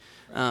quality.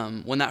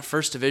 When that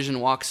first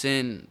division walks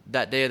in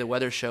that day of the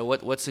weather show,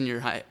 what's in your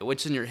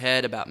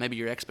head about maybe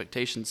your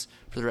expectations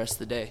for the rest of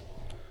the day?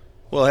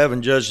 Well,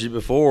 having judged it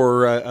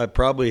before, I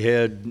probably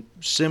had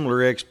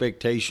similar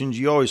expectations.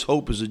 You always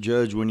hope as a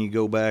judge when you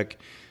go back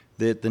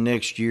that the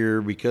next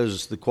year,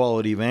 because the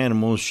quality of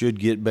animals should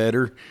get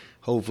better,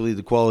 hopefully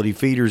the quality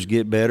feeders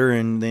get better.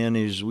 And then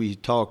as we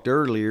talked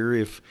earlier,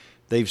 if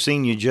they've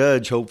seen you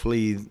judge,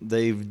 hopefully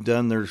they've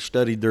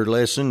studied their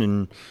lesson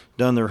and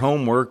done their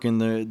homework,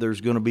 and there's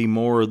going to be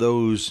more of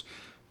those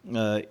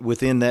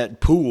within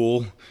that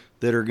pool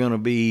that are going to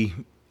be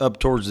up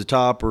towards the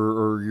top,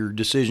 or your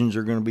decisions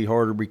are going to be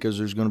harder because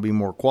there's going to be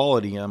more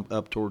quality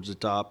up towards the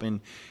top.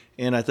 And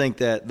I think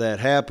that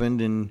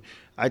happened, and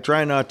I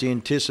try not to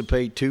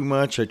anticipate too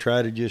much. I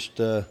try to just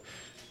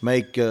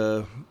make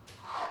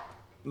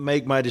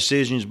my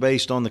decisions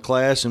based on the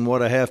class and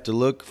what I have to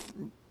look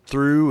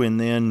through, and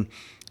then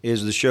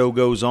as the show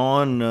goes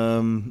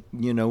on,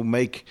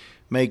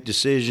 make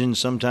decisions.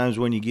 Sometimes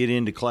when you get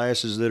into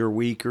classes that are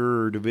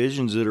weaker or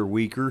divisions that are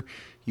weaker,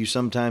 you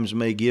sometimes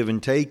may give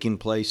and take in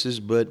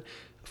places. But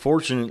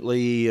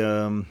fortunately,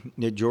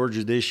 at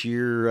Georgia this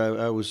year,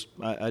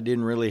 I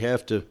didn't really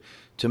have to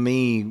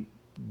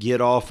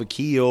get off a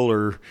keel,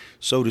 or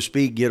so to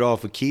speak, get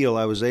off a keel.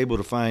 I was able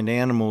to find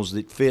animals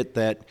that fit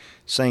that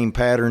same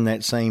pattern,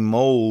 that same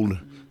mold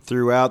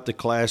throughout the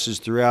classes,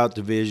 throughout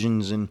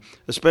divisions. And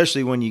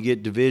especially when you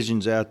get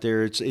divisions out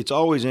there, it's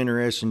always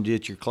interesting to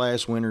get your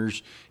class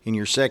winners and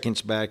your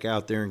seconds back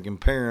out there and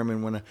compare them.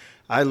 And when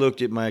I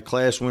looked at my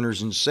class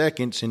winners and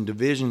seconds in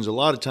divisions, a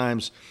lot of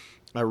times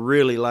I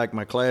really like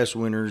my class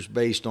winners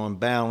based on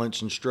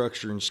balance and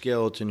structure and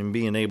skeleton and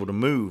being able to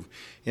move.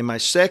 And my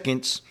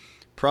seconds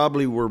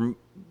probably were,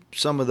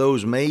 some of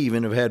those may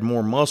even have had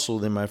more muscle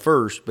than my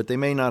first, but they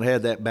may not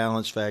have that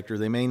balance factor.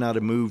 They may not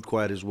have moved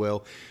quite as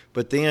well.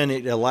 But then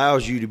it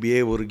allows you to be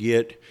able to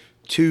get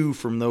 2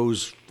 from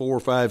those 4,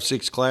 5,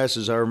 6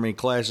 classes, however many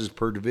classes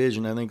per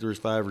division. I think there's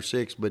 5 or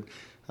 6, but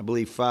I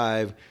believe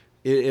 5.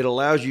 It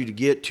allows you to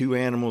get 2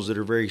 animals that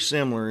are very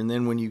similar. And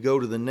then when you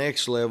go to the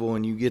next level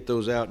and you get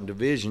those out in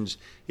divisions,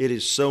 it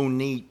is so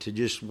neat to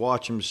just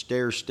watch them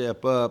stair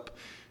step up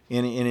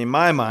And in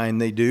my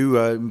mind, they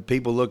do.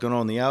 People looking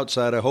on the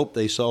outside, I hope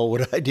they saw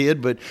what I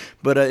did, but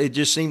it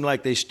just seemed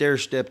like they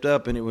stair-stepped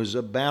up, and it was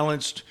a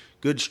balanced,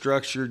 good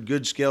structured,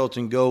 good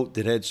skeleton goat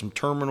that had some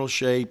terminal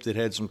shape, that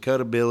had some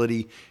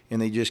cutability,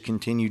 and they just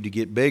continued to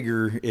get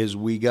bigger as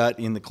we got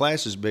in the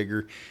classes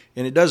bigger.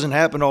 And it doesn't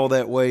happen all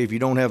that way if you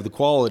don't have the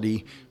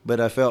quality, but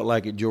I felt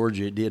like at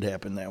Georgia it did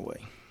happen that way.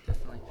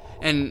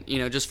 And,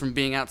 just from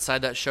being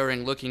outside that show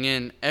ring looking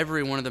in,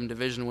 every one of them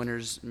division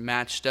winners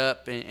matched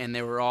up, and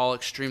they were all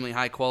extremely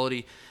high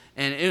quality.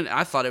 And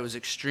I thought it was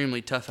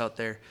extremely tough out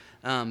there.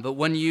 But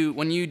when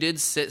you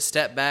did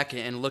step back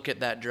and look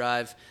at that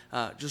drive,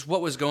 just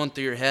what was going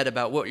through your head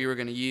about what you were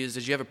going to use?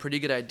 Did you have a pretty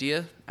good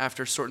idea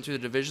after sorting through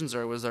the divisions,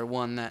 or was there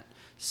one that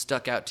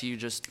stuck out to you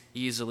just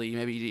easily,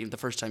 maybe even the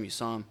first time you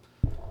saw him?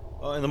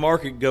 In the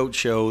Market Goat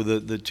Show,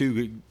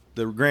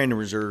 the Grand and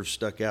Reserve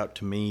stuck out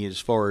to me as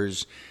far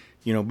as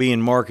being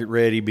market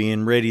ready,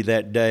 being ready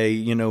that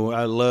day.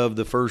 I love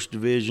the first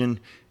division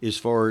as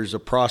far as a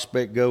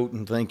prospect goat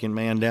and thinking,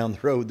 man, down the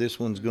road, this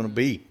one's going to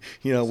be.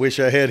 Wish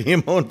I had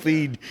him on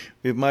feed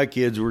if my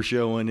kids were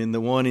showing. And the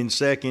one in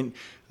second,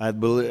 I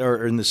believe,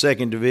 or in the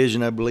second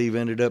division, I believe,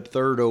 ended up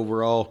third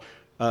overall.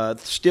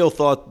 Still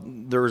thought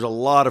there was a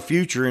lot of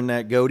future in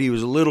that goat. He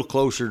was a little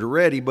closer to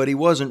ready, but he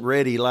wasn't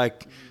ready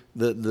like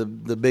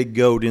the big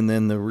goat and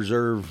then the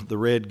reserve, the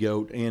red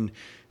goat. And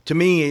to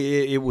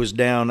me, it was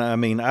down. I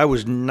mean, I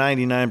was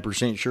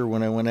 99% sure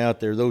when I went out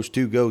there, those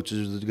two goats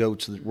are the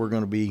goats that were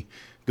going to be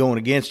going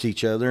against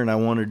each other, and I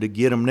wanted to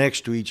get them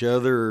next to each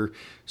other or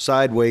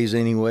sideways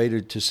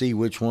anyway to see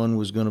which one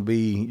was going to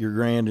be your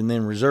grand and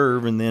then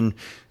reserve. And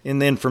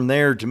then from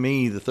there, to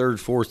me, the third,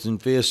 fourth,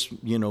 and fifth,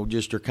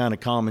 just are kind of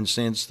common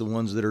sense, the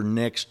ones that are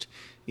next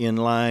in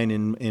line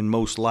and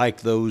most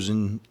like those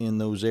in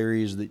those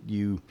areas that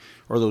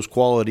or those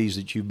qualities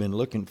that you've been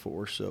looking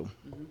for. So.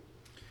 Mm-hmm.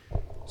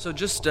 So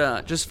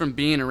just from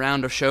being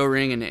around a show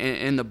ring and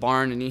in the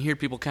barn, and you hear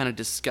people kind of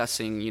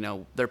discussing,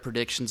 their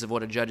predictions of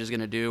what a judge is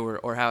going to do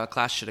or how a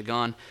class should have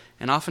gone.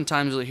 And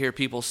oftentimes you'll hear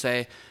people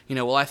say,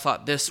 well, I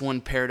thought this one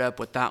paired up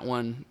with that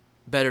one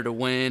better to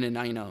win,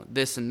 and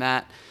this and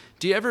that.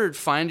 Do you ever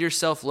find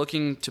yourself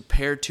looking to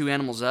pair two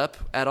animals up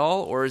at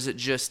all, or is it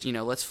just,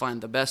 let's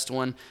find the best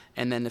one,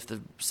 and then if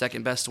the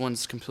second best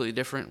one's completely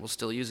different, we'll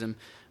still use him?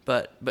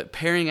 But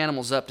pairing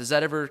animals up, does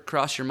that ever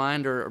cross your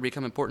mind or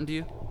become important to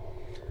you?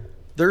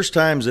 There's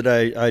times that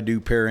I do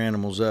pair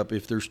animals up.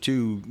 If there's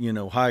two,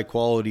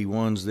 high-quality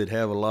ones that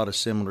have a lot of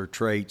similar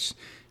traits,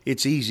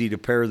 it's easy to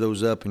pair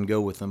those up and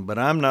go with them. But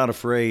I'm not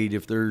afraid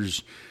if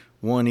there's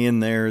one in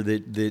there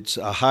that's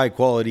a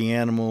high-quality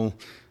animal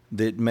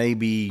that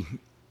maybe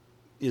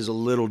is a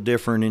little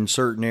different in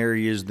certain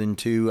areas than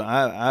two.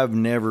 I've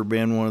never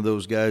been one of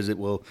those guys that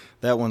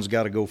one's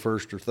got to go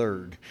first or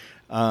third.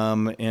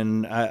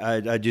 And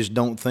I just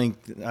don't think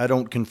 – I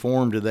don't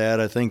conform to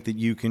that. I think that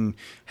you can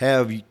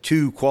have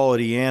two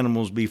quality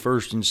animals be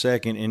first and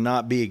second and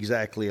not be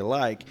exactly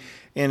alike.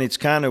 And it's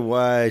kind of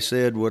why I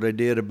said what I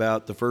did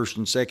about the first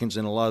and seconds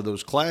in a lot of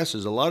those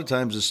classes. A lot of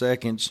times the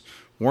seconds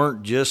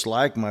weren't just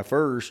like my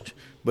first,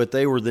 but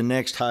they were the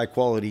next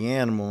high-quality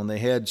animal, and they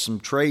had some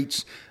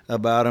traits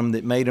about them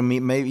that made them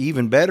maybe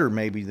even better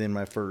maybe than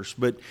my first.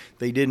 But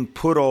they didn't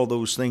put all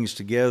those things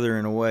together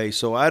in a way.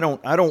 So I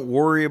don't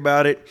worry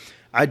about it.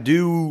 I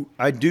do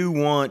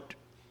want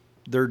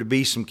there to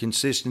be some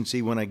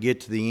consistency when I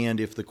get to the end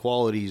if the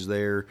quality's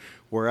there,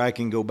 where I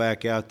can go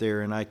back out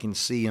there and I can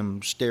see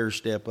them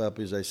stair-step up,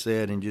 as I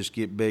said, and just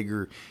get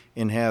bigger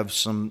and have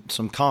some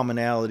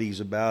commonalities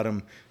about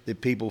them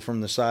that people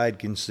from the side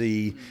can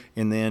see.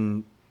 And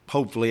then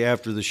hopefully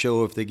after the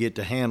show, if they get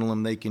to handle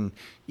them, they can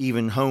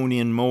even hone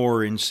in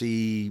more and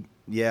see,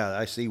 yeah,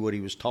 I see what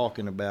he was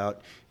talking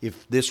about.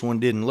 If this one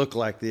didn't look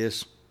like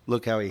this,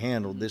 look how he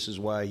handled. This is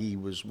why he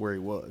was where he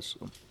was.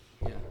 So.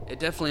 Yeah, it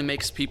definitely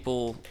makes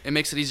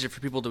it easier for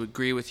people to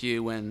agree with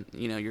you when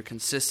you're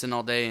consistent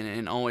all day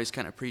and always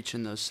kind of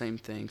preaching those same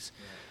things.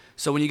 Yeah.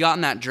 So when you got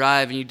in that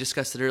drive and you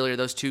discussed it earlier,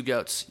 those two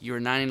goats, you were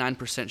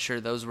 99%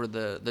 sure those were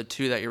the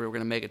two that you were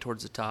going to make it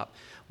towards the top.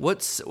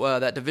 What's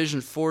that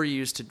Division 4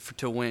 used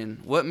to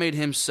win? What made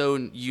him so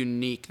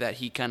unique that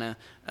he kind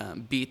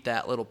of beat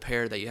that little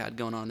pair that you had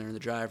going on there in the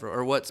drive,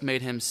 or what's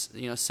made him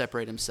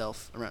separate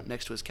himself around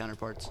next to his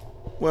counterparts?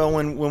 Well,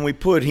 when we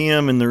put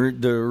him and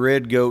the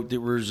red goat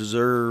that was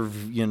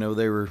reserve,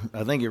 they were,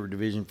 I think they were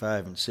Division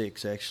 5 and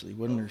 6 actually.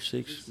 Wasn't there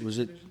 6? Was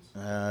it?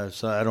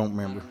 So I don't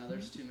remember. I don't know,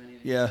 there's too many.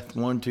 Yeah,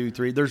 1, 2,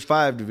 3. There's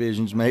 5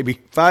 divisions maybe.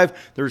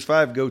 5. There's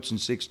 5 goats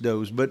and 6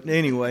 does. But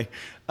anyway,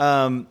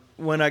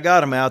 when I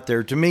got him out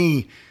there, to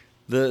me,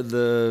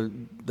 the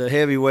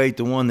heavyweight,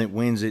 the one that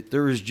wins it,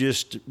 there was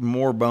just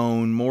more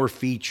bone, more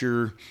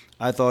feature.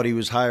 I thought he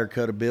was higher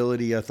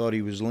cutability. I thought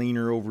he was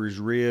leaner over his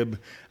rib.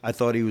 I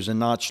thought he was a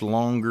notch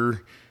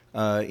longer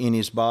in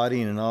his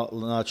body and a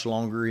notch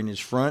longer in his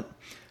front.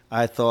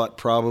 I thought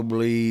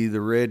probably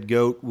the red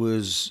goat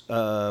was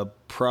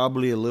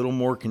probably a little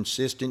more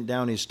consistent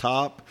down his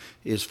top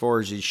as far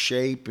as his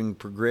shape and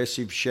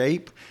progressive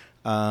shape.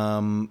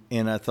 And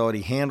I thought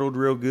he handled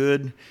real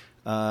good.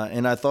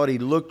 and I thought he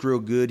looked real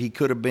good. He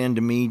could have been,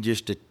 to me,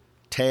 just a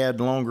tad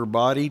longer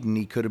bodied, and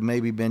he could have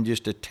maybe been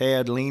just a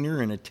tad leaner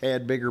and a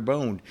tad bigger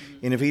boned.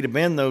 And if he'd have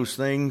been those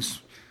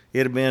things,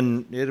 it'd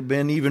have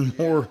been even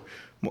more.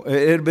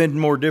 It'd have been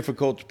more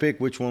difficult to pick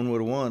which one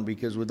would have won,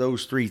 because with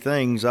those three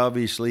things,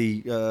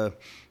 obviously,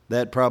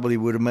 that probably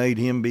would have made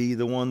him be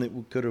the one that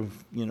could have,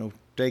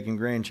 taken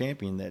grand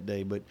champion that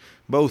day. But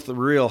both the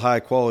real high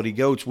quality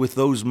goats with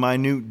those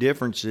minute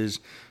differences,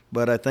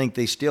 but I think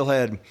they still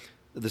had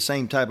the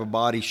same type of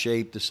body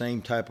shape, the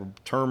same type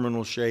of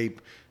terminal shape,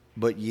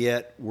 but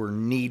yet were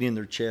neat in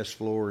their chest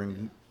floor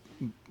and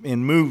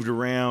moved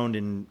around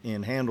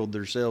and handled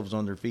themselves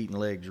on their feet and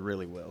legs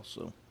really well.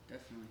 So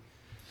Definitely.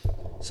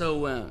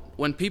 So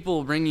when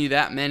people bring you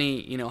that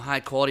many, high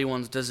quality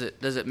ones, does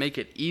it make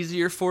it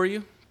easier for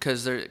you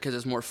because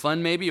it's more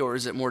fun maybe, or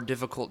is it more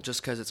difficult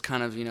just because it's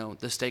kind of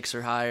the stakes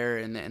are higher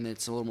and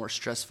it's a little more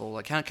stressful?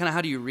 Like kind of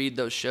how do you read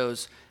those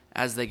shows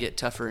as they get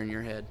tougher in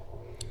your head?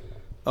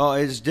 Oh,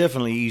 it's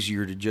definitely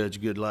easier to judge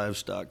good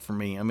livestock for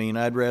me. I mean,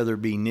 I'd rather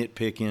be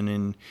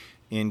nitpicking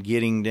and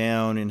getting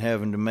down and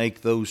having to make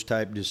those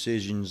type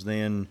decisions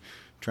than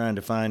trying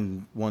to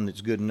find one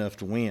that's good enough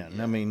to win.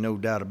 I mean, no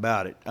doubt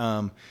about it.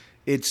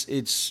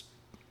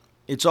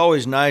 It's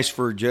always nice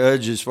for a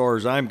judge, as far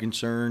as I'm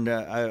concerned.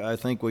 I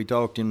think we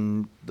talked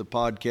in the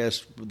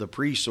podcast, the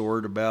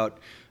pre-sort, about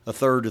a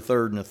third,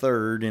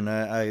 and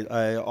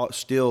I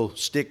still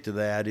stick to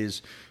that.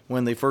 Is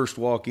when they first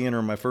walk in,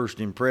 or my first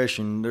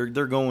impression, they're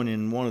going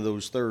in one of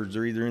those thirds.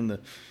 They're either in the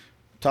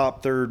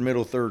top third,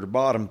 middle third, or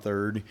bottom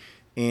third,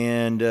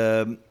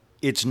 and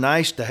it's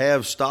nice to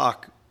have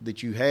stock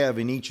that you have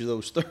in each of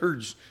those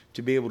thirds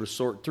to be able to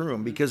sort through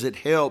them, because it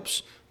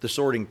helps the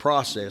sorting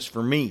process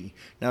for me.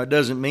 Now, it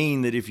doesn't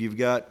mean that if you've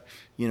got,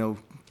 2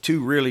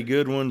 really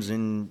good ones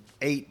and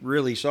 8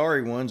 really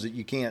sorry ones that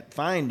you can't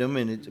find them,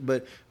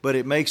 but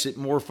it makes it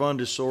more fun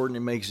to sort, and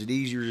it makes it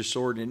easier to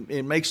sort, and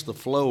it makes the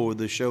flow of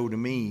the show, to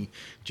me,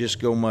 just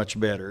go much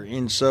better.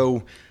 And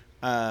so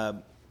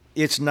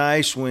it's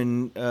nice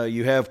when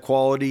you have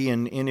quality,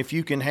 and if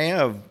you can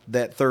have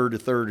that third,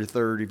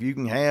 if you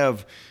can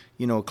have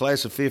a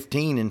class of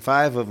 15 and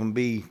 5 of them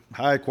be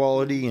high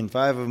quality and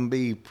 5 of them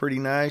be pretty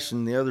nice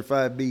and the other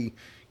 5 be,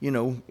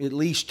 at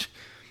least,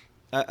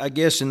 I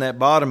guess in that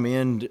bottom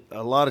end,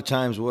 a lot of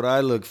times what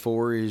I look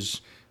for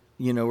is,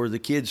 are the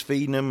kids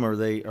feeding them? Are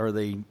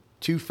they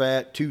too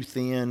fat, too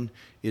thin?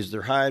 Is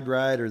their hide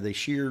right? Are they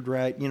sheared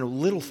right?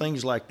 Little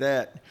things like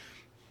that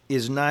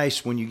is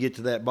nice when you get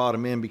to that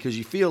bottom end, because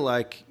you feel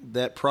like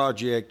that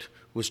project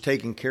was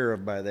taken care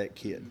of by that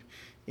kid.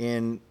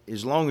 And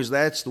as long as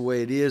that's the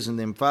way it is in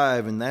them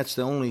 5, and that's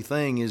the only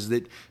thing, is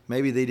that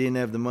maybe they didn't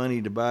have the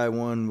money to buy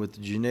one with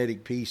the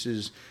genetic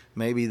pieces.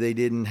 Maybe they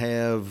didn't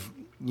have,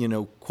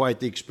 quite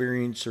the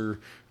experience or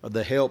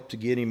the help to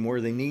get him where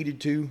they needed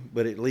to,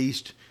 but at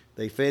least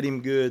they fed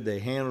him good, they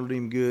handled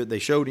him good, they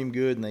showed him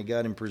good, and they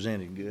got him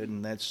presented good.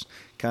 And that's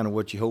kind of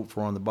what you hope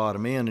for on the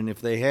bottom end. And if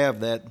they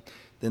have that,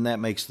 then that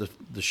makes the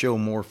show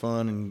more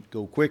fun and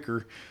go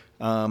quicker.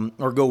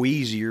 Or go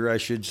easier, I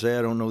should say.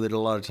 I don't know that a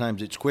lot of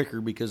times it's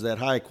quicker, because that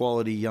high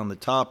quality on the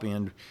top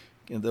end,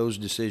 those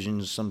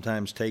decisions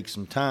sometimes take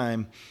some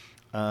time.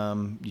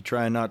 You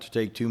try not to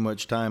take too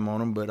much time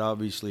on them, but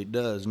obviously it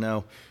does.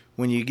 Now,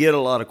 when you get a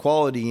lot of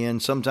quality in,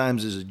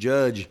 sometimes as a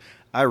judge,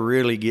 I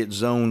really get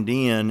zoned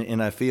in,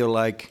 and I feel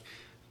like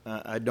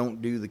I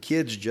don't do the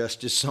kids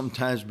justice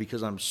sometimes,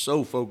 because I'm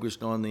so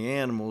focused on the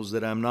animals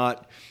that I'm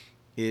not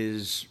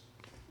as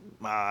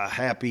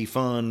happy,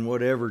 fun,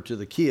 whatever to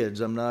the kids.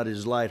 I'm not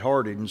as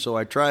lighthearted, and so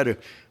I try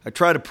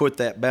to put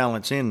that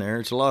balance in there.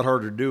 It's a lot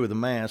harder to do with a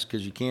mask,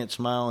 because you can't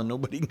smile and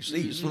nobody can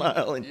see you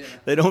smile, and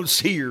they don't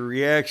see your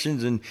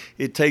reactions, and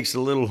it takes a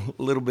little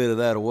bit of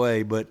that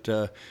away. But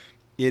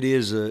it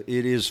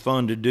is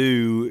fun to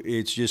do.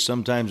 It's just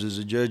sometimes as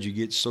a judge you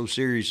get so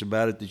serious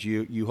about it that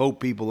you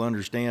hope people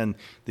understand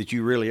that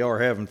you really are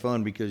having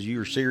fun because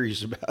you're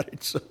serious about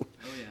it. So. Oh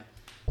yeah.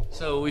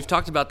 So we've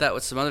talked about that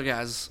with some other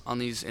guys on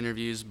these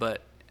interviews,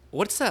 but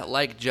what's that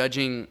like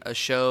judging a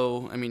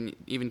show? I mean,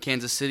 even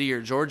Kansas City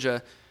or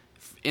Georgia,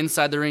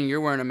 inside the ring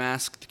you're wearing a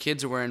mask, the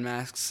kids are wearing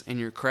masks, and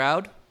your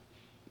crowd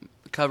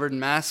covered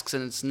in masks,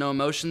 and it's no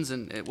emotions.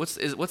 And what's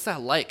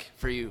that like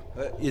for you?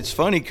 It's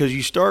funny because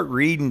you start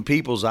reading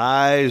people's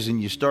eyes,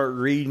 and you start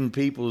reading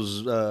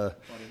people's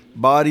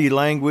body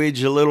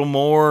language a little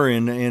more,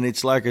 and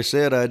it's like I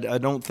said, I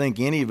don't think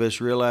any of us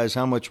realize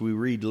how much we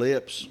read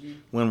lips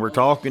when we're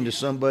talking to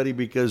somebody,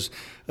 because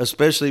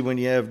especially when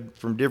you have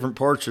from different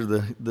parts of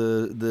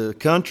the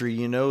country,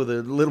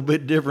 the little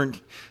bit different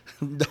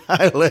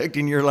dialect,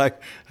 and you're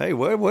like, hey,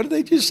 what did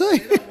they just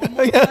say?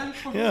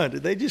 Yeah,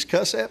 did they just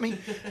cuss at me?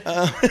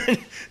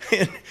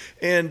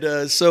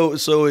 So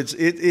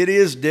it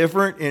is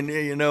different, and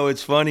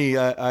it's funny.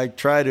 I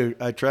try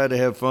to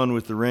have fun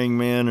with the ring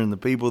men and the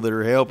people that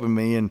are helping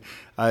me, and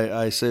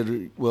I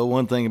said, well,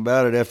 one thing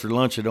about it, after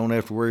lunch, I don't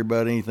have to worry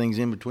about anything's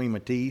in between my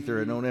teeth,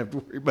 or I don't have to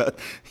worry about,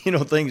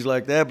 things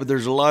like that. But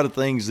there's a lot of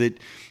things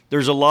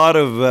there's a lot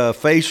of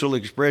facial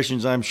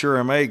expressions I'm sure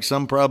I make,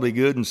 some probably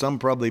good and some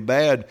probably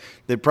bad,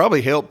 that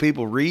probably help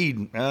people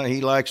read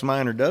he likes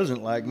mine or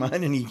doesn't like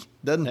mine, and he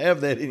doesn't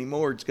have that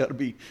anymore. It's got to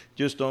be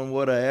just on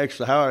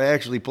how I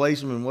actually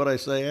place them and what I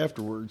say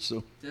afterwards.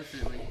 So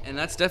definitely, and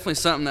that's definitely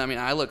something that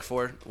I look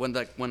for when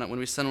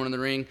we send one in the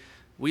ring.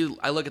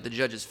 I look at the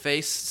judge's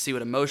face, see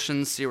what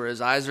emotions, see where his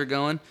eyes are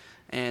going,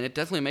 and it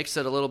definitely makes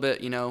it a little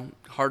bit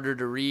harder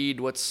to read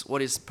what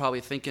he's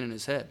probably thinking in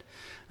his head.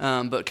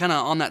 But kind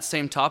of on that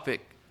same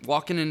topic,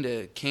 walking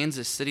into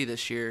Kansas City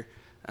this year,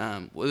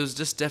 it was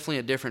just definitely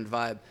a different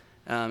vibe.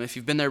 If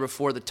you've been there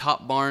before, the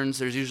top barns,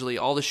 there's usually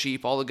all the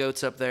sheep, all the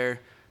goats up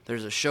there.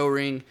 There's a show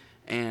ring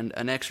and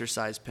an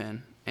exercise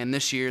pen. And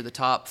this year, the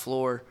top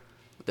floor,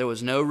 there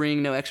was no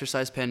ring, no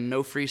exercise pen,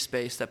 no free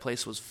space. That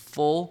place was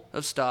full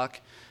of stock.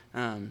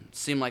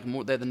 Seemed like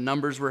the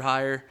numbers were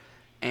higher.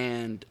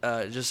 And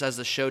just as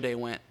the show day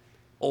went,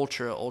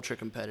 ultra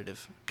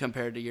competitive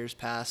compared to years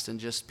past, and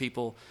just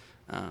people...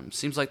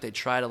 seems like they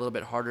tried a little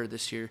bit harder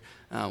this year.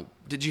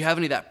 Did you have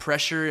any of that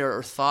pressure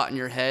or thought in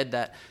your head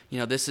that,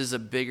 this is a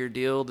bigger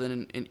deal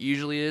than it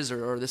usually is,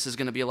 or this is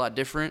going to be a lot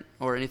different,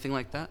 or anything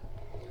like that?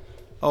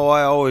 Oh,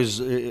 I always,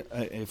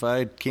 if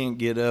I can't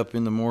get up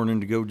in the morning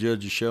to go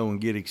judge a show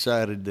and get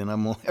excited, then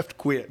I'm gonna have to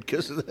quit.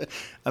 Because,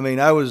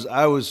 I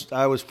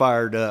was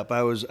fired up.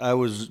 I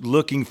was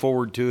looking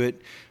forward to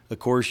it. Of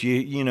course,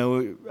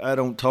 I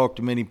don't talk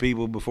to many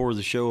people before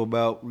the show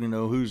about,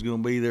 who's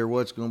going to be there,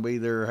 what's going to be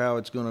there, how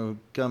it's going to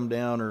come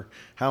down, or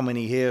how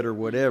many head or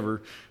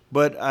whatever.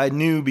 But I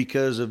knew,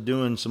 because of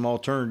doing some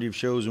alternative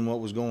shows and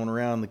what was going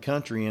around the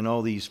country and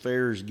all these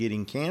fairs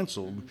getting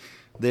canceled,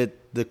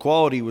 that the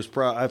quality was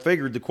I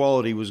figured the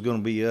quality was going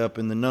to be up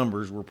and the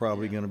numbers were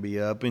probably going to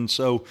be up. And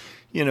so,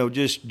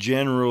 just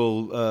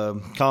general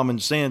common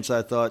sense,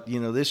 I thought,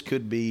 this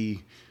could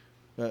be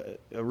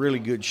a really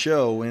good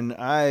show. And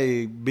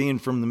I, being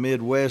from the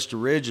Midwest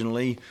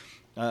originally,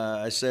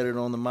 I said it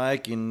on the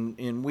mic,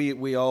 and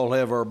we all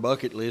have our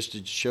bucket list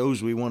of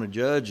shows we want to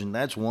judge, and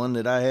that's one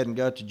that I hadn't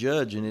got to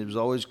judge, and it was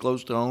always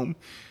close to home.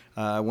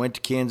 I went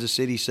to Kansas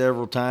City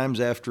several times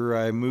after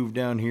I moved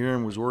down here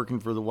and was working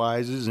for the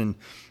Wises, and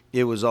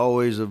it was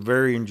always a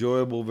very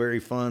enjoyable, very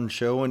fun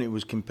show, and it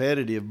was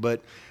competitive.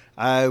 But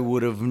I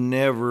would have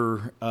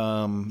never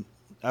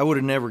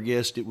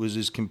guessed it was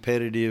as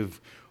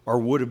competitive, or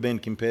would have been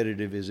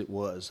competitive, as it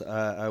was.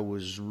 I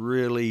was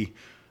really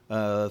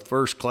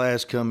first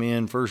class come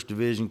in, first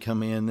division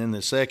come in, then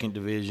the second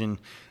division.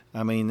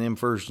 Them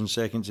first and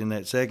seconds in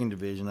that second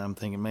division, I'm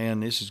thinking,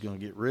 man, this is going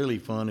to get really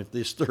fun if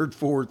this third,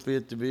 fourth,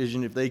 fifth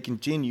division, if they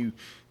continue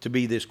to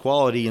be this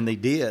quality, and they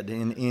did.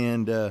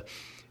 And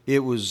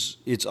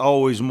it's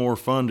always more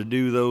fun to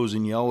do those,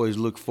 and you always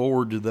look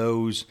forward to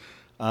those.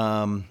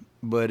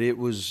 But it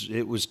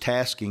was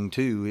tasking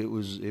too.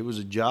 It was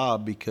a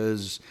job,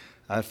 because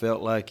I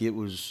felt like it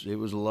was a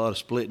lot of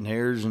splitting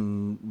hairs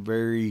and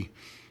very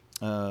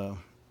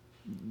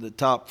the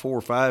top 4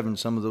 or 5 in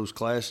some of those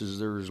classes,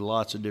 there was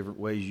lots of different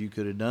ways you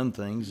could have done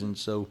things, and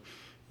so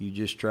you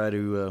just try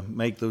to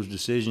make those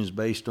decisions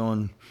based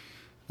on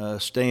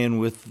staying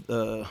with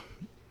the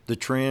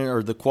trend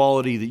or the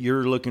quality that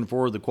you're looking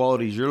for, the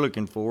qualities you're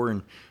looking for,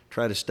 and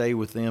try to stay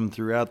with them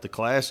throughout the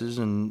classes.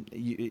 And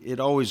it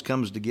always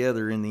comes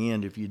together in the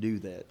end if you do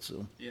that.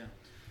 So yeah.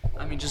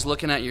 Just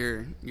looking at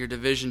your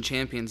division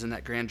champions in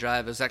that Grand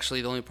Drive is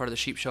actually the only part of the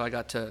sheep show I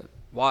got to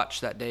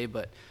watch that day,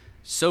 but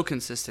so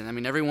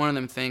consistent. Every one of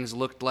them things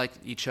looked like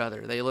each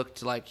other. They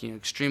looked like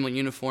extremely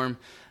uniform.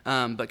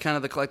 But kind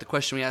of like the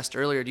question we asked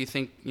earlier, do you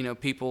think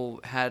people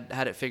had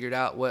it figured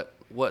out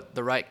what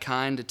the right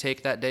kind to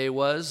take that day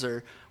was,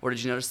 or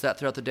did you notice that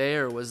throughout the day,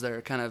 or was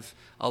there kind of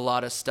a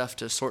lot of stuff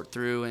to sort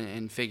through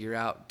and figure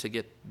out to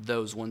get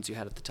those ones you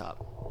had at the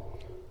top?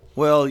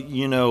 Well,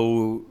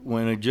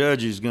 when a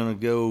judge is going to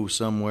go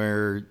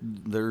somewhere,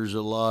 there's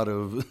a lot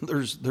of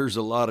there's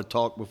a lot of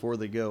talk before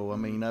they go.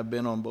 I've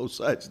been on both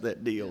sides of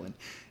that deal,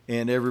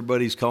 and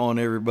everybody's calling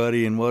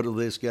everybody, and what'll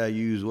this guy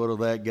use? What'll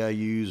that guy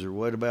use? Or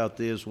what about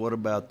this? What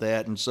about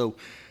that? And so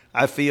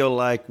I feel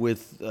like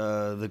with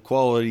the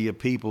quality of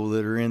people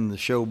that are in the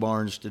show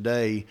barns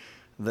today,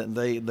 that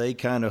they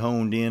kind of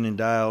honed in and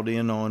dialed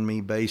in on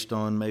me based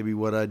on maybe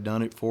what I'd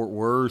done at Fort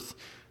Worth,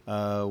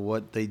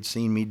 what they'd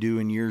seen me do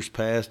in years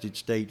past at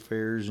state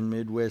fairs and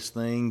Midwest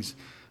things.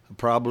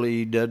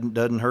 Probably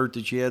doesn't hurt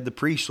that you had the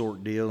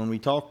pre-sort deal, and we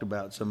talked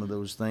about some of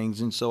those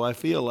things. And so I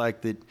feel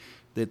like that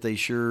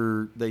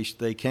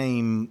they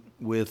came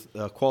with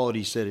a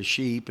quality set of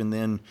sheep. And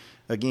then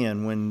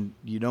again, when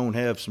you don't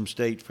have some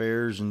state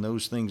fairs and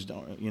those things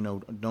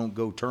don't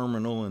go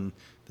terminal, and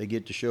they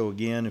get to show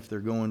again if they're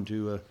going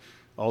to a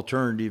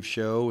alternative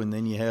show, and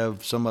then you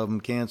have some of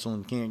them cancel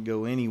and can't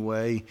go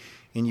anyway,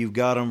 and you've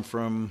got them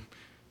from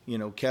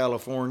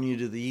California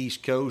to the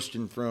East Coast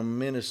and from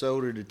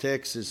Minnesota to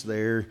Texas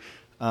there.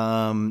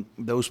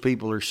 Those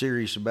people are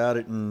serious about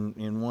it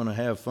and want to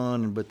have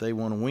fun, but they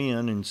want to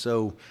win. And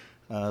so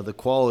the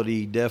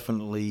quality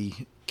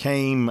definitely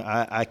came.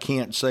 I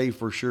can't say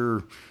for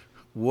sure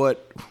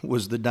what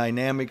was the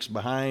dynamics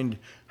behind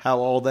how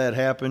all that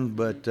happened,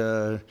 but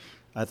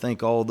I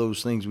think all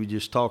those things we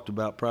just talked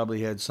about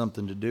probably had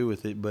something to do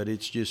with it. But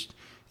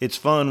it's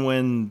fun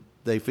when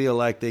they feel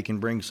like they can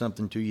bring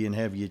something to you and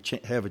have you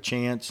have a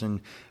chance.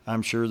 And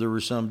I'm sure there were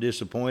some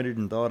disappointed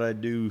and thought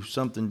I'd do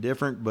something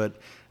different, but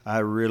I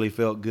really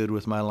felt good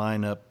with my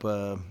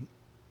lineup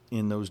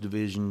in those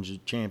divisions,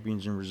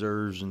 champions and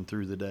reserves, and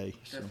through the day.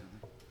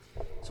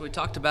 So we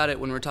talked about it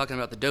when we were talking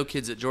about the Doe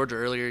kids at Georgia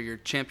earlier. Your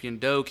champion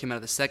Doe came out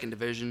of the 2nd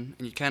division,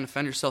 and you kind of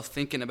found yourself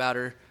thinking about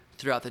her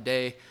throughout the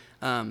day.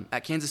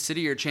 At Kansas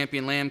City, your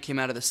champion Lamb came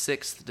out of the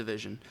 6th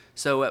division.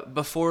 So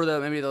before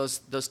maybe those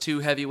 2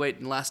 heavyweight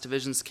and last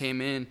divisions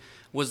came in,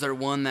 was there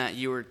one that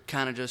you were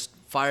kind of just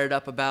fired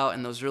up about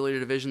in those earlier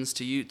divisions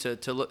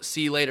to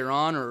see later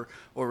on, or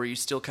were you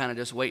still kind of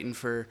just waiting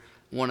for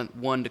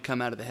one to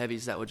come out of the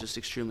heavies that would just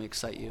extremely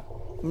excite you?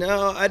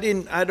 No, I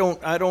didn't. I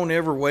don't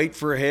ever wait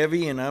for a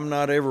heavy, and I'm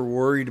not ever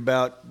worried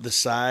about the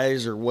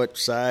size or what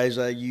size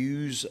I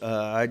use.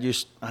 I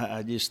just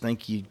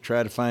think you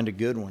try to find a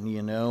good one,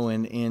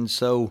 and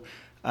so,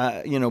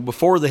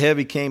 before the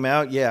heavy came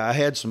out, I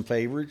had some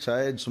favorites. I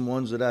had some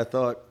ones that I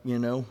thought,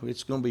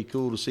 it's going to be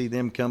cool to see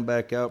them come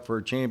back out for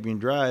a champion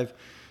drive,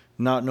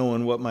 not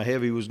knowing what my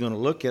heavy was going to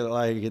look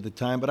like at the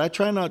time. But I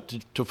try not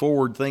to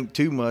forward think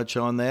too much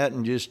on that,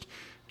 and just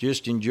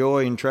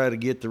enjoy and try to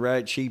get the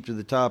right sheep to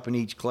the top in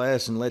each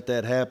class and let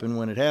that happen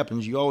when it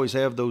happens. You always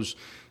have those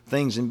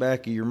things in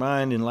back of your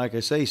mind, and like I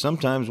say,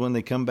 sometimes when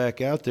they come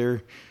back out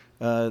there,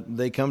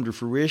 they come to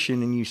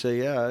fruition, and you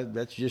say,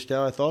 that's just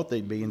how I thought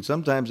they'd be. And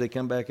sometimes they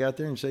come back out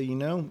there and say,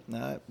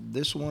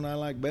 this one I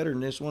like better than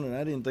this one, and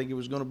I didn't think it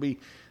was going to be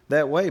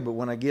that way. But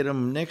when I get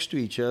them next to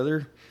each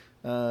other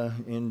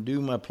and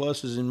do my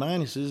pluses and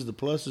minuses, the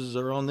pluses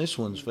are on this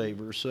one's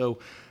favor. So,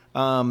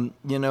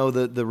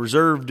 the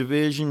reserve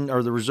division,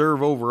 or the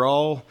reserve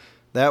overall,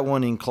 that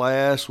one in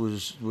class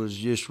was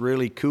just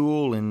really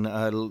cool, and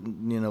I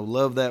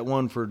love that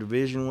one for a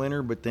division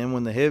winner. But then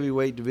when the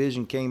heavyweight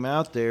division came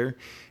out there,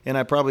 and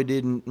I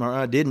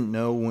didn't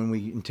know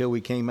until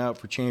we came out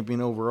for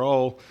champion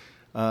overall,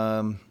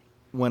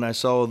 when I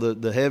saw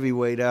the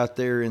heavyweight out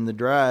there in the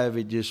drive,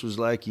 it just was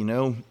like,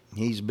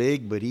 he's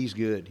big, but he's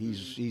good.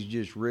 He's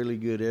just really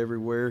good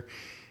everywhere.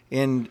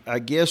 And I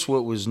guess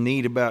what was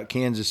neat about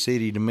Kansas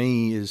City to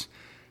me is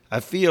I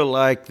feel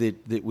like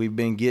that we've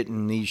been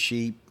getting these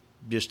sheep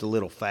just a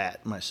little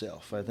fat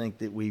myself. I think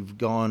that we've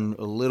gone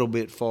a little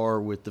bit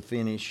far with the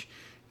finish.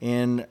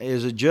 And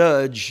as a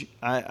judge,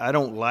 I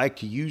don't like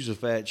to use a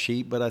fat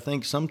sheep, but I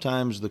think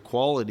sometimes the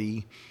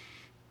quality,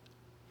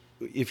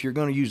 if you're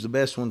going to use the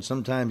best one,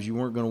 sometimes you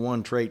weren't going to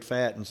one trait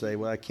fat and say,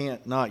 well, I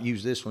can't not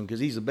use this one because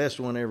he's the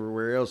best one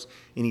everywhere else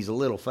and he's a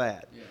little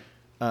fat.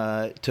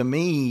 Yeah. To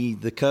me,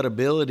 the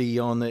cutability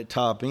on that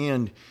top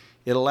end,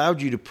 it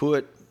allowed you to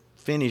put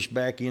finish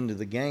back into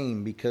the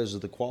game because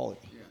of the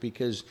quality. Yeah.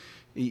 Because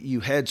you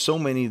had so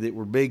many that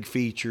were big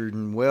featured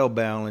and well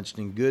balanced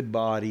and good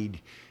bodied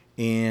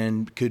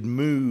and could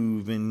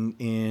move,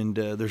 and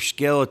their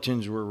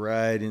skeletons were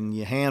right, and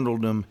you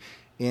handled them,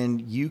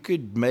 and you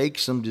could make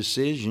some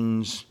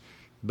decisions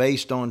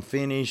based on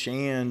finish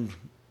and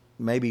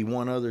maybe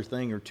one other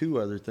thing or two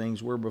other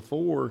things, where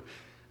before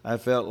I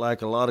felt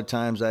like a lot of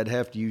times I'd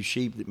have to use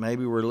sheep that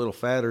maybe were a little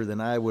fatter than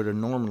I would have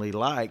normally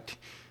liked,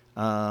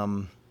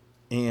 and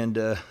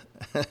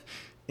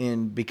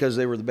because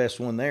they were the best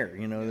one there,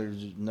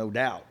 there's no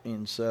doubt.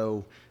 And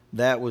so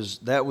that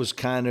was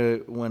kind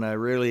of when I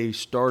really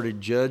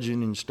started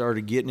judging and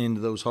started getting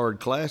into those hard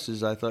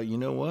classes. I thought, you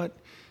know what,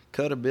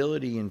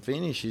 cutability and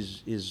finish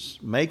is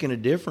making a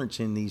difference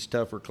in these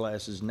tougher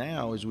classes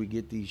now as we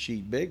get these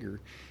sheep bigger.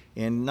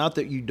 And not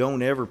that you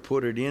don't ever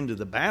put it into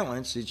the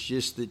balance, it's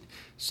just that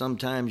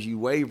sometimes you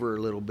waver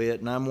a little bit.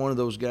 And I'm one of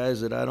those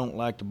guys that I don't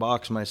like to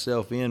box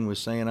myself in with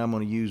saying I'm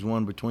going to use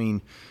one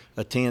between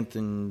a tenth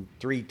and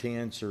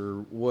 3/10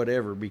 or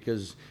whatever,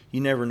 because you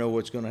never know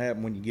what's going to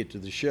happen when you get to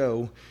the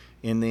show.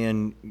 And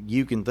then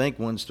you can think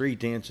one's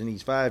 3/10 and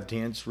he's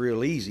 5/10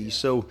 real easy.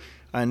 So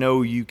I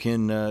know you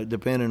can,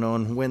 depending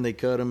on when they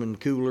cut them and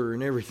cooler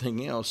and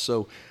everything else.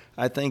 So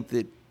I think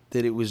that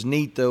it was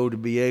neat, though, to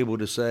be able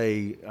to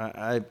say,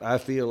 I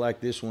feel like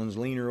this one's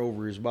leaner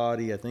over his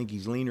body. I think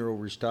he's leaner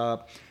over his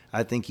top.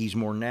 I think he's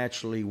more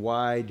naturally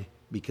wide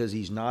because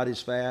he's not as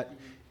fat,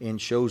 and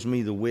shows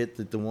me the width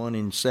that the one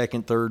in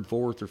second, third,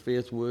 fourth, or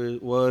fifth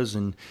was.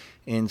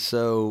 And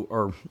so,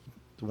 or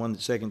the one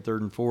that second,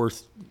 third, and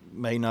fourth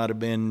may not have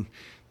been,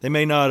 they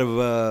may not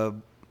have,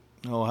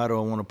 how do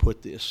I want to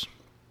put this?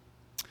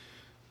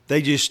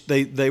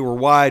 They were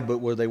wide, but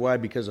were they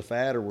wide because of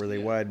fat, or were they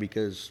wide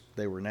because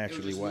they were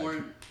naturally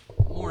wide?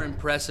 More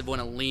impressive when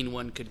a lean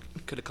one could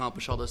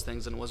accomplish all those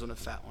things than it was when a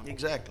fat one.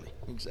 Exactly,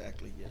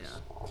 yes.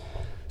 Yeah.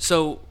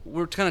 So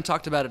we kind of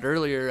talked about it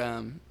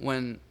earlier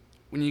when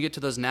when you get to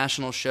those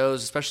national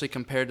shows, especially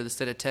compared to the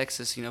state of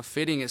Texas,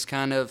 fitting is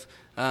kind of,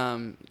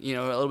 a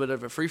little bit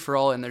of a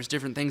free-for-all, and there's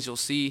different things you'll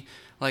see.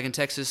 Like in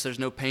Texas, there's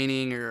no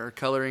painting or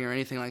coloring or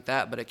anything like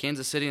that, but at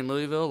Kansas City and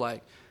Louisville,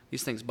 like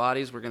these things'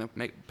 bodies, we're going to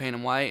paint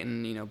them white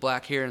and,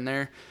 black here and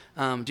there.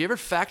 Do you ever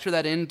factor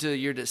that into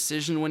your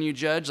decision when you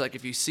judge? Like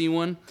if you see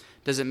one,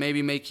 does it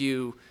maybe make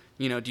you,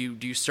 do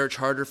you search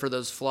harder for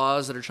those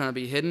flaws that are trying to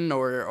be hidden,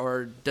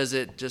 or does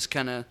it just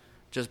kind of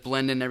just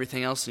blend in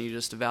everything else and you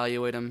just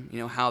evaluate them,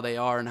 how they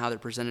are and how they're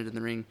presented in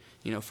the ring,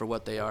 for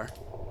what they are?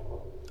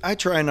 I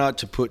try not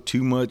to put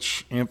too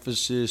much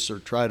emphasis or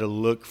try to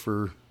look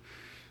for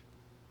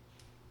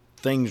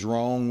things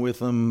wrong with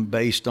them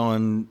based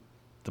on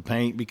the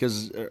paint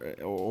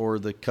or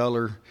the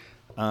color.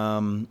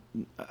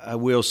 I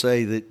will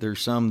say that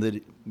there's some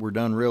that were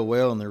done real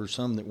well and there were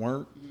some that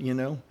weren't,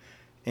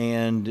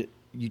 and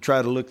you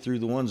try to look through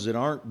the ones that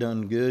aren't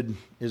done good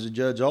as a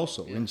judge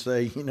also and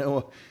say,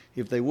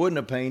 if they wouldn't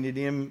have painted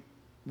him,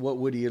 what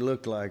would he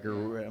look like?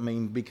 Or,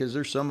 because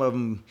there's some of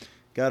them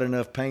got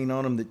enough paint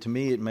on them that to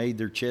me it made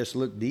their chest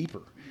look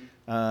deeper.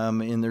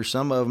 And there's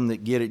some of them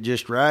that get it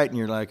just right, and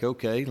you're like,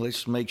 okay,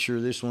 let's make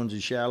sure this one's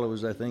as shallow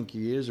as I think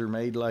he is or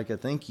made like I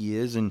think he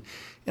is. And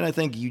I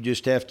think you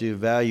just have to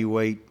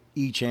evaluate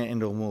each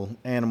animal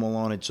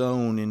on its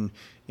own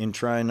and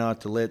try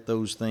not to let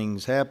those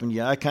things happen.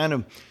 Yeah,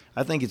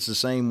 I think it's the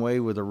same way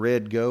with a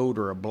red goat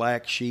or a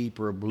black sheep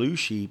or a blue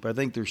sheep. I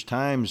think there's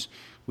times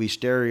we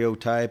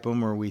stereotype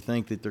them or we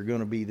think that they're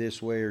going to be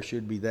this way or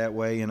should be that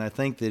way. And I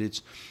think that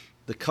it's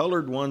the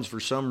colored ones for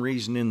some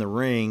reason in the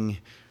ring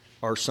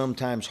are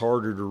sometimes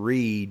harder to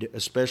read,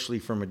 especially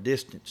from a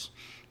distance.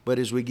 But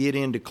as we get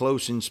into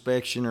close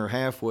inspection or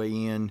halfway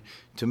in,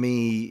 to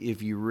me,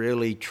 if you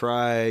really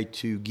try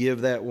to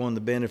give that one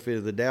the benefit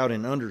of the doubt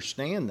and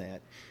understand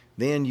that,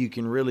 then you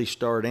can really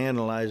start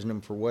analyzing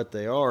them for what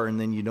they are, and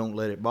then you don't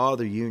let it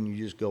bother you and you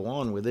just go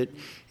on with it.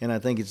 And I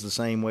think it's the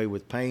same way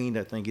with paint.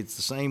 I think it's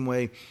the same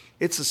way.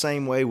 It's the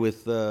same way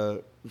with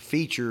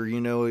feature.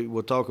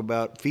 We'll talk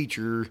about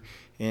feature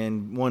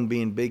and one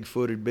being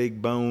big-footed,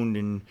 big-boned,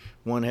 and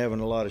one having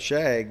a lot of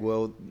shag.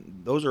 Well,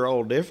 those are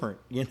all different,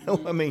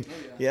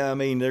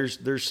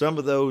 there's some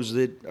of those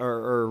that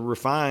are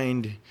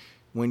refined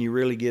when you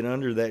really get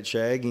under that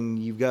shag, and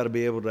you've got to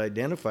be able to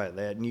identify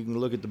that. And you can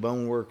look at the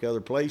bone work other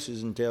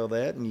places and tell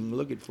that, and you can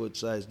look at foot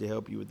size to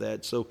help you with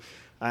that. So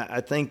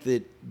I think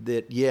that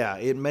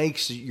it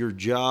makes your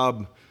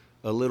job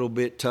a little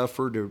bit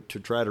tougher to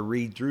try to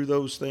read through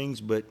those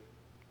things, but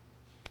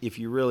if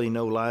you really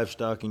know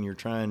livestock and you're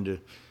trying to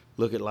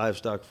look at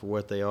livestock for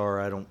what they are,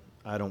 I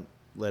don't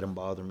let them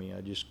bother me.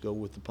 I just go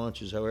with the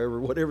punches. However,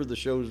 whatever the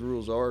show's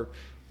rules are,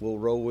 we'll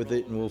roll with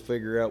it and we'll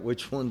figure out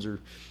which ones are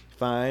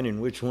fine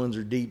and which ones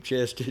are deep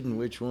chested and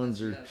which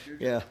ones are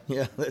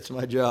that's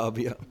my job.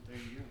 Yeah.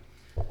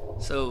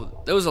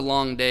 So that was a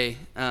long day.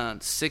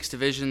 6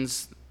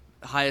 divisions,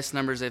 highest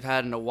numbers they've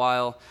had in a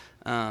while.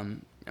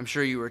 I'm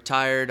sure you were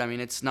tired.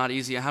 It's not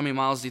easy. How many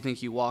miles do you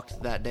think you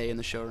walked that day in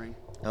the show ring?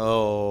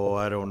 Oh,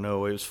 I don't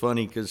know. It was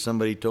funny because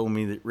somebody told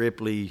me that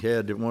Ripley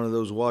had one of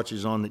those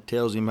watches on that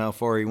tells him how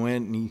far he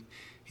went, and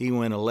he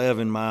went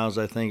 11 miles,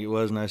 I think it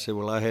was, and I said,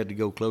 well, I had to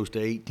go close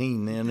to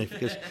 18 then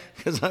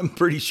because I'm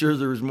pretty sure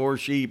there was more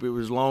sheep. It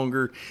was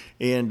longer,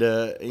 and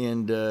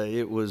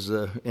it was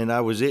and I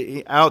was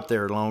out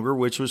there longer,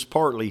 which was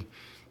partly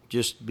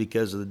just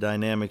because of the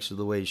dynamics of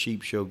the way a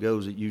sheep show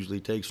goes. It usually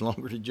takes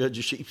longer to judge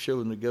a sheep show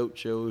than the goat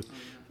show,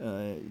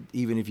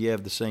 even if you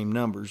have the same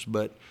numbers.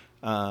 But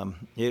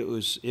it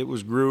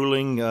was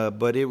grueling,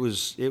 but it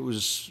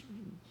was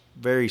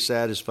very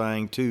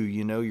satisfying too.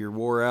 You're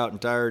wore out and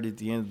tired at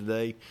the end of the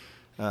day,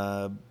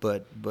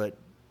 but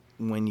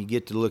when you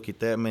get to look at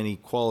that many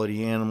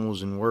quality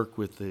animals and work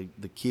with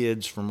the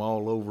kids from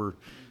all over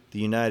the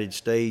United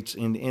States,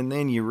 and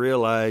then you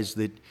realize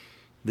that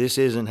this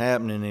isn't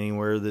happening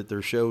anywhere, that there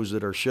are shows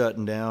that are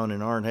shutting down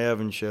and aren't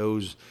having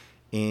shows,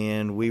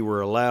 and we were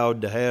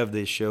allowed to have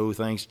this show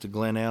thanks to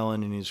Glenn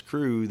Allen and his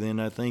crew, then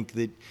I think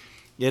that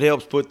it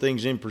helps put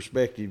things in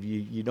perspective.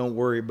 You don't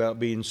worry about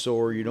being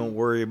sore. You don't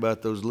worry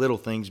about those little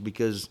things,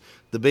 because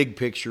the big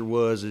picture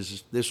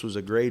is this was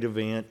a great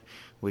event.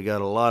 We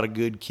got a lot of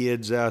good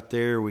kids out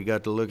there. We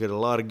got to look at a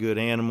lot of good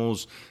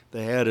animals.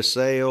 They had a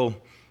sale,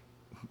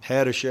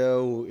 had a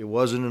show. It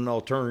wasn't an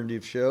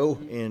alternative show,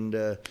 and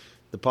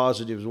the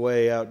positives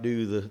way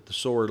outdo the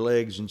sore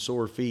legs and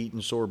sore feet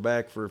and sore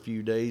back for a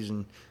few days,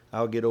 and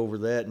I'll get over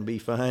that and be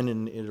fine,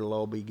 and it'll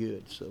all be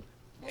good. So,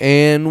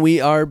 and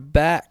we are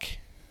back.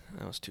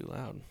 That was too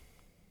loud.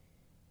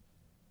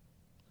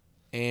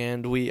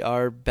 And we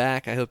are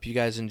back. I hope you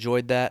guys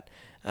enjoyed that.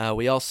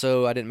 We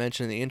also, I didn't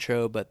mention in the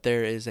intro, but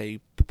there is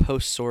a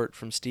post-sort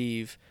from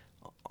Steve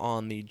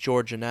on the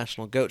Georgia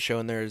National Goat Show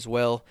in there as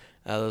well.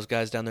 Those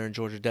guys down there in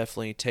Georgia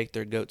definitely take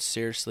their goats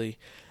seriously.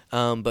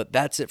 But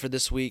that's it for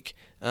this week.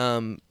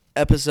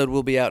 Episode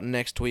will be out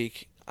next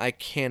week. I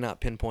cannot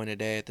pinpoint a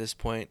day at this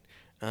point.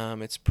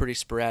 It's pretty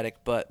sporadic,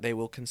 but they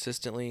will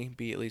consistently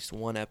be at least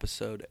one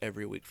episode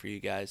every week for you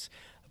guys.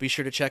 Be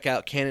sure to check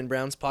out Cannon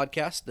Brown's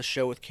podcast, The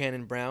Show with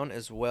Cannon Brown,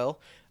 as well.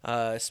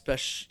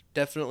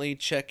 Definitely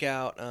check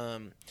out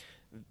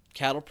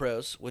Cattle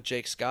Pros with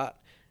Jake Scott.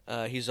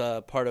 He's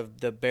a part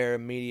of the Bear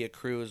Media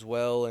crew as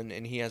well,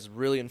 and he has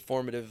really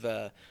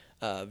informative,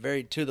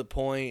 very to the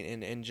point,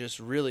 and just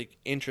really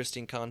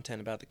interesting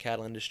content about the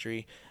cattle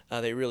industry.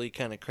 They really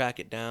kind of crack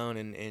it down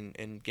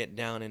and get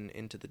down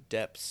into the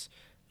depths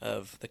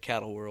of the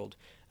cattle world.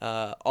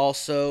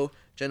 Also,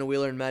 Jenna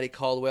Wheeler and Maddie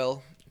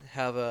Caldwell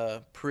have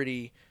a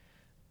pretty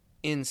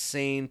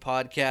insane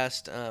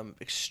podcast,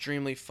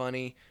 extremely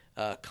funny.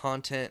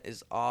 Content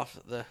is off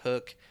the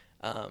hook.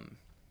 God,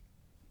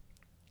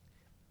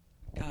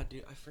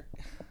 dude, I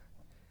forget.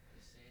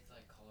 It's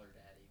like Collar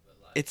Daddy, but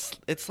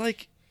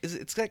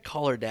It's like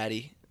Collar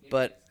Daddy,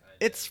 but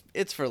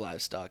it's for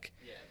livestock.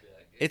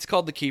 It's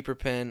called The Keeper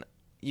Pen.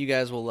 You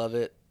guys will love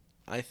it,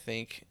 I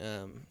think.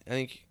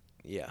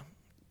 Yeah,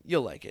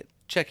 you'll like it.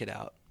 Check it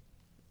out.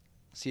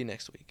 See you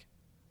next week.